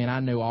 I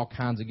know all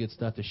kinds of good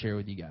stuff to share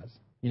with you guys.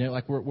 You know,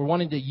 like we're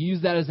wanting to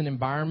use that as an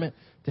environment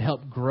to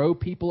help grow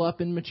people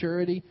up in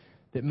maturity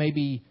that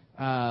maybe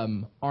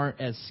aren't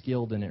as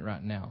skilled in it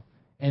right now.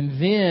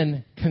 And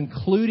then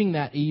concluding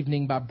that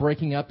evening by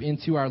breaking up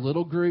into our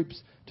little groups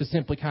to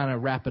simply kind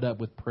of wrap it up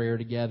with prayer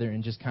together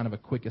and just kind of a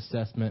quick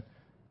assessment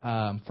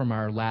from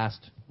our last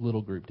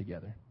little group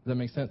together. Does that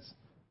make sense?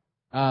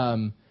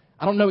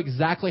 I don't know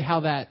exactly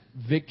how that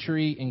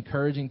victory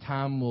encouraging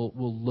time will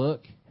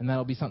look, and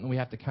that'll be something we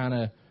have to kind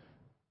of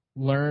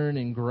learn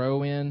and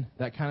grow in,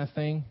 that kind of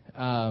thing.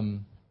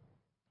 And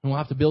we'll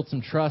have to build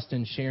some trust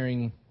in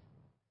sharing.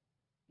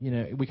 You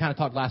know, we kind of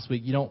talked last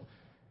week.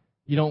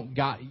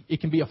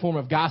 It can be a form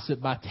of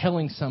gossip by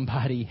telling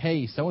somebody,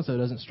 hey, so-and-so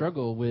doesn't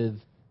struggle with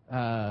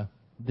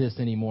this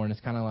anymore. And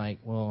it's kind of like,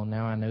 well,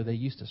 now I know they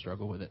used to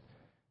struggle with it.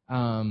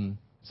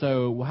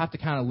 So we'll have to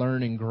kind of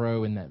learn and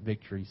grow in that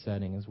victory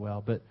setting as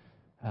well. But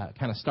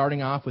kind of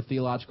starting off with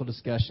theological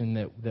discussion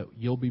that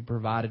you'll be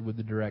provided with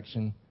the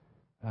direction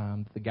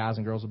the guys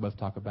and girls will both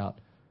talk about.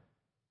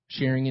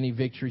 Sharing any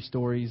victory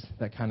stories,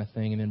 that kind of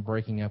thing, and then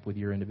breaking up with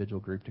your individual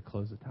group to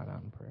close the time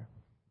out in prayer.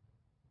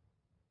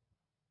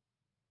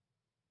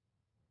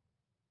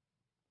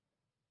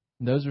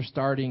 Those are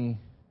starting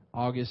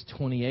August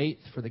 28th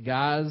for the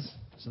guys.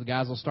 So the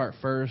guys will start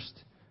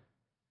first.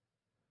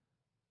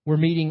 We're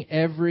meeting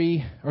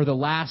the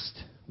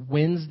last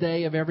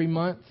Wednesday of every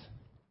month.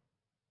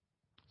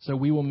 So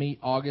we will meet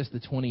August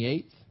the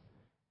 28th.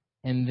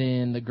 And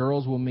then the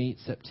girls will meet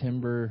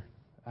September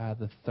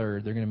the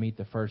 3rd. They're going to meet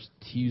the first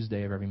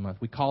Tuesday of every month.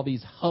 We call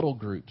these huddle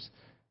groups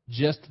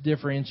just to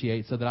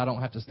differentiate so that I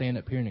don't have to stand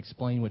up here and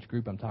explain which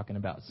group I'm talking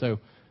about. So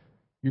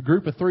your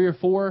group of 3 or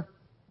 4,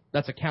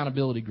 that's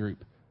accountability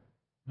group.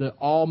 The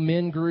all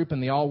men group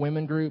and the all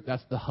women group,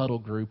 that's the huddle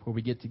group where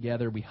we get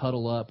together, we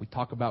huddle up, we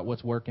talk about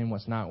what's working,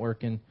 what's not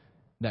working,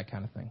 that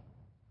kind of thing.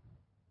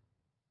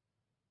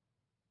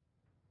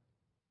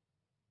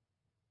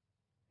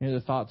 Any other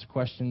thoughts,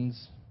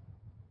 questions?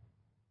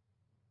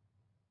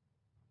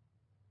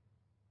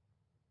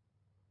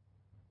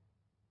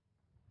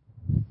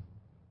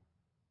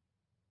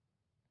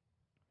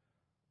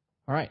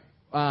 All right.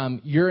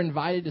 You're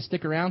invited to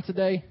stick around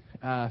today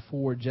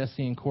for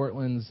Jesse and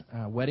Cortland's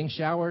wedding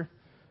shower.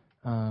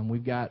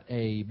 We've got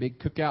a big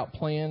cookout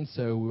planned,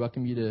 so we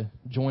welcome you to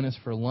join us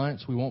for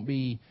lunch. We won't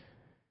be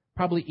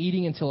probably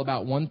eating until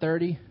about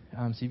 1:30,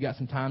 so you've got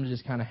some time to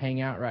just kind of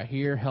hang out right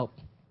here, help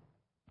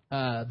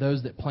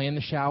those that plan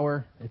the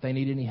shower. If they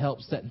need any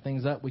help setting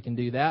things up, we can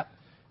do that.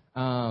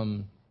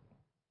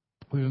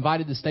 We've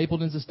invited the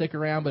Stapletons to stick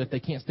around, but if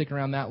they can't stick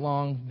around that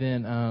long,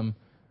 then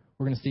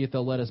we're going to see if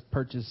they'll let us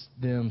purchase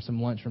them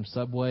some lunch from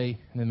Subway,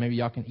 and then maybe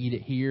y'all can eat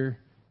it here.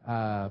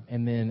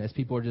 And then as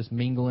people are just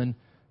mingling,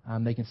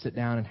 they can sit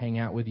down and hang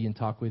out with you and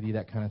talk with you,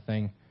 that kind of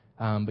thing.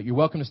 But you're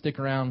welcome to stick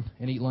around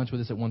and eat lunch with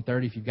us at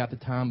 1:30 if you've got the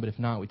time. But if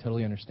not, we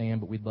totally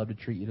understand. But we'd love to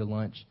treat you to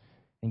lunch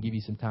and give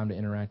you some time to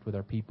interact with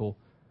our people,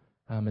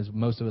 as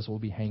most of us will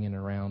be hanging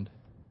around,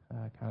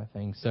 kind of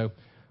thing. So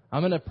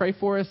I'm going to pray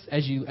for us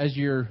as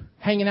you're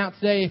hanging out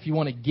today. If you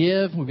want to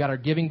give, we've got our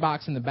giving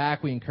box in the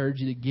back. We encourage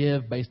you to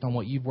give based on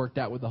what you've worked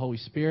out with the Holy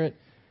Spirit.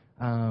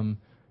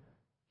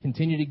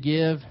 Continue to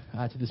give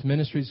to this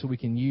ministry so we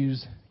can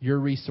use your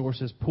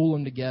resources, pool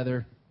them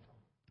together,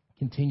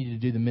 continue to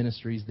do the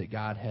ministries that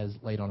God has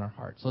laid on our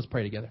hearts. So let's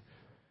pray together.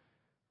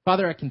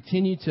 Father, I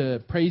continue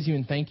to praise you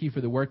and thank you for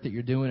the work that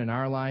you're doing in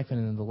our life and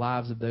in the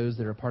lives of those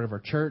that are part of our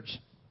church.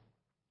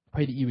 I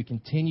pray that you would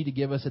continue to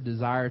give us a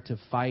desire to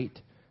fight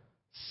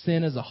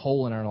sin as a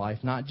whole in our life,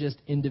 not just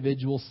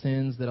individual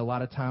sins that a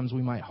lot of times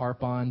we might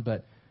harp on,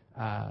 but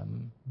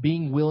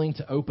being willing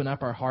to open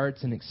up our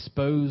hearts and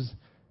expose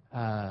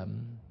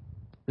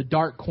the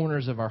dark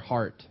corners of our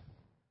heart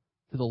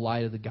to the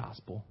light of the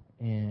gospel,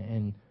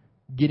 and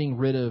getting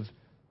rid of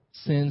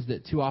sins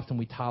that too often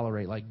we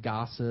tolerate, like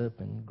gossip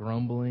and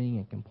grumbling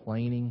and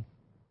complaining.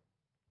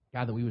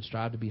 God, that we would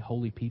strive to be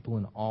holy people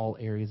in all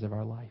areas of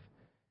our life.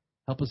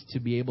 Help us to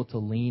be able to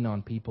lean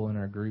on people in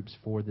our groups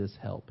for this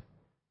help.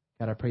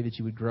 God, I pray that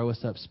you would grow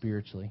us up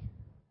spiritually,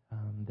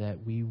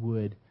 that we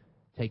would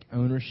take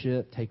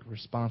ownership, take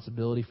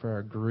responsibility for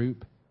our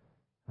group.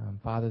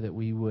 Father, that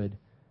we would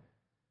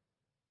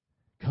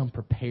come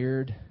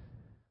prepared.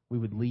 We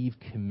would leave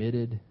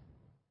committed.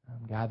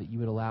 God, that you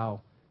would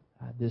allow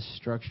this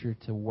structure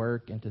to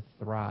work and to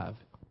thrive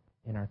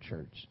in our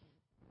church.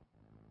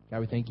 God,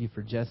 we thank you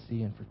for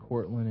Jesse and for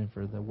Cortland and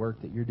for the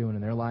work that you're doing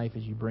in their life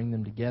as you bring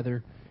them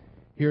together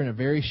here in a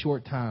very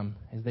short time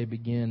as they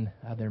begin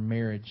their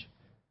marriage.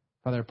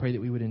 Father, I pray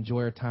that we would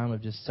enjoy our time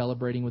of just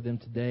celebrating with them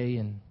today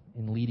and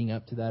leading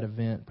up to that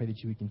event. Pray that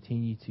you would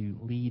continue to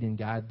lead and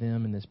guide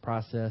them in this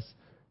process,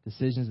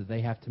 decisions that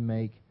they have to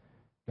make.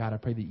 God, I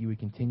pray that you would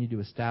continue to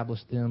establish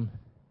them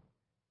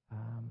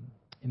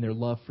in their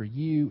love for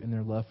you and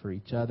their love for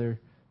each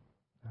other.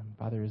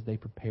 Father, as they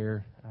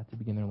prepare to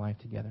begin their life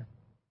together.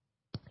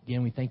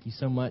 Again, we thank you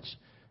so much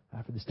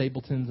for the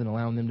Stapletons and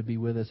allowing them to be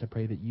with us. I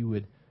pray that you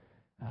would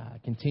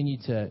continue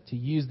to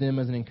use them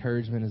as an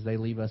encouragement as they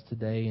leave us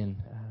today and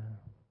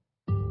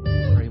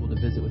are able to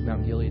visit with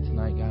Mount Gilead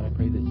tonight. God, I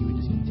pray that you would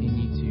just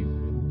continue to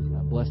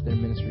bless their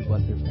ministry,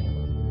 bless their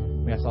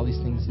family. We ask all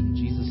these things in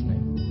Jesus'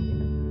 name.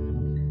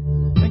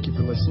 Amen. Thank you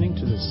for listening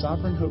to the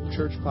Sovereign Hope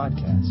Church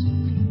podcast.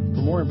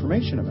 For more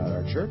information about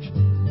our church,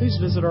 please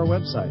visit our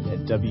website at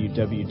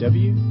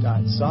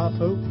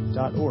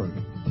www.sovhope.org.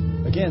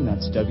 Again,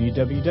 that's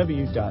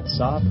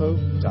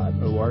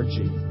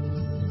www.sovhope.org.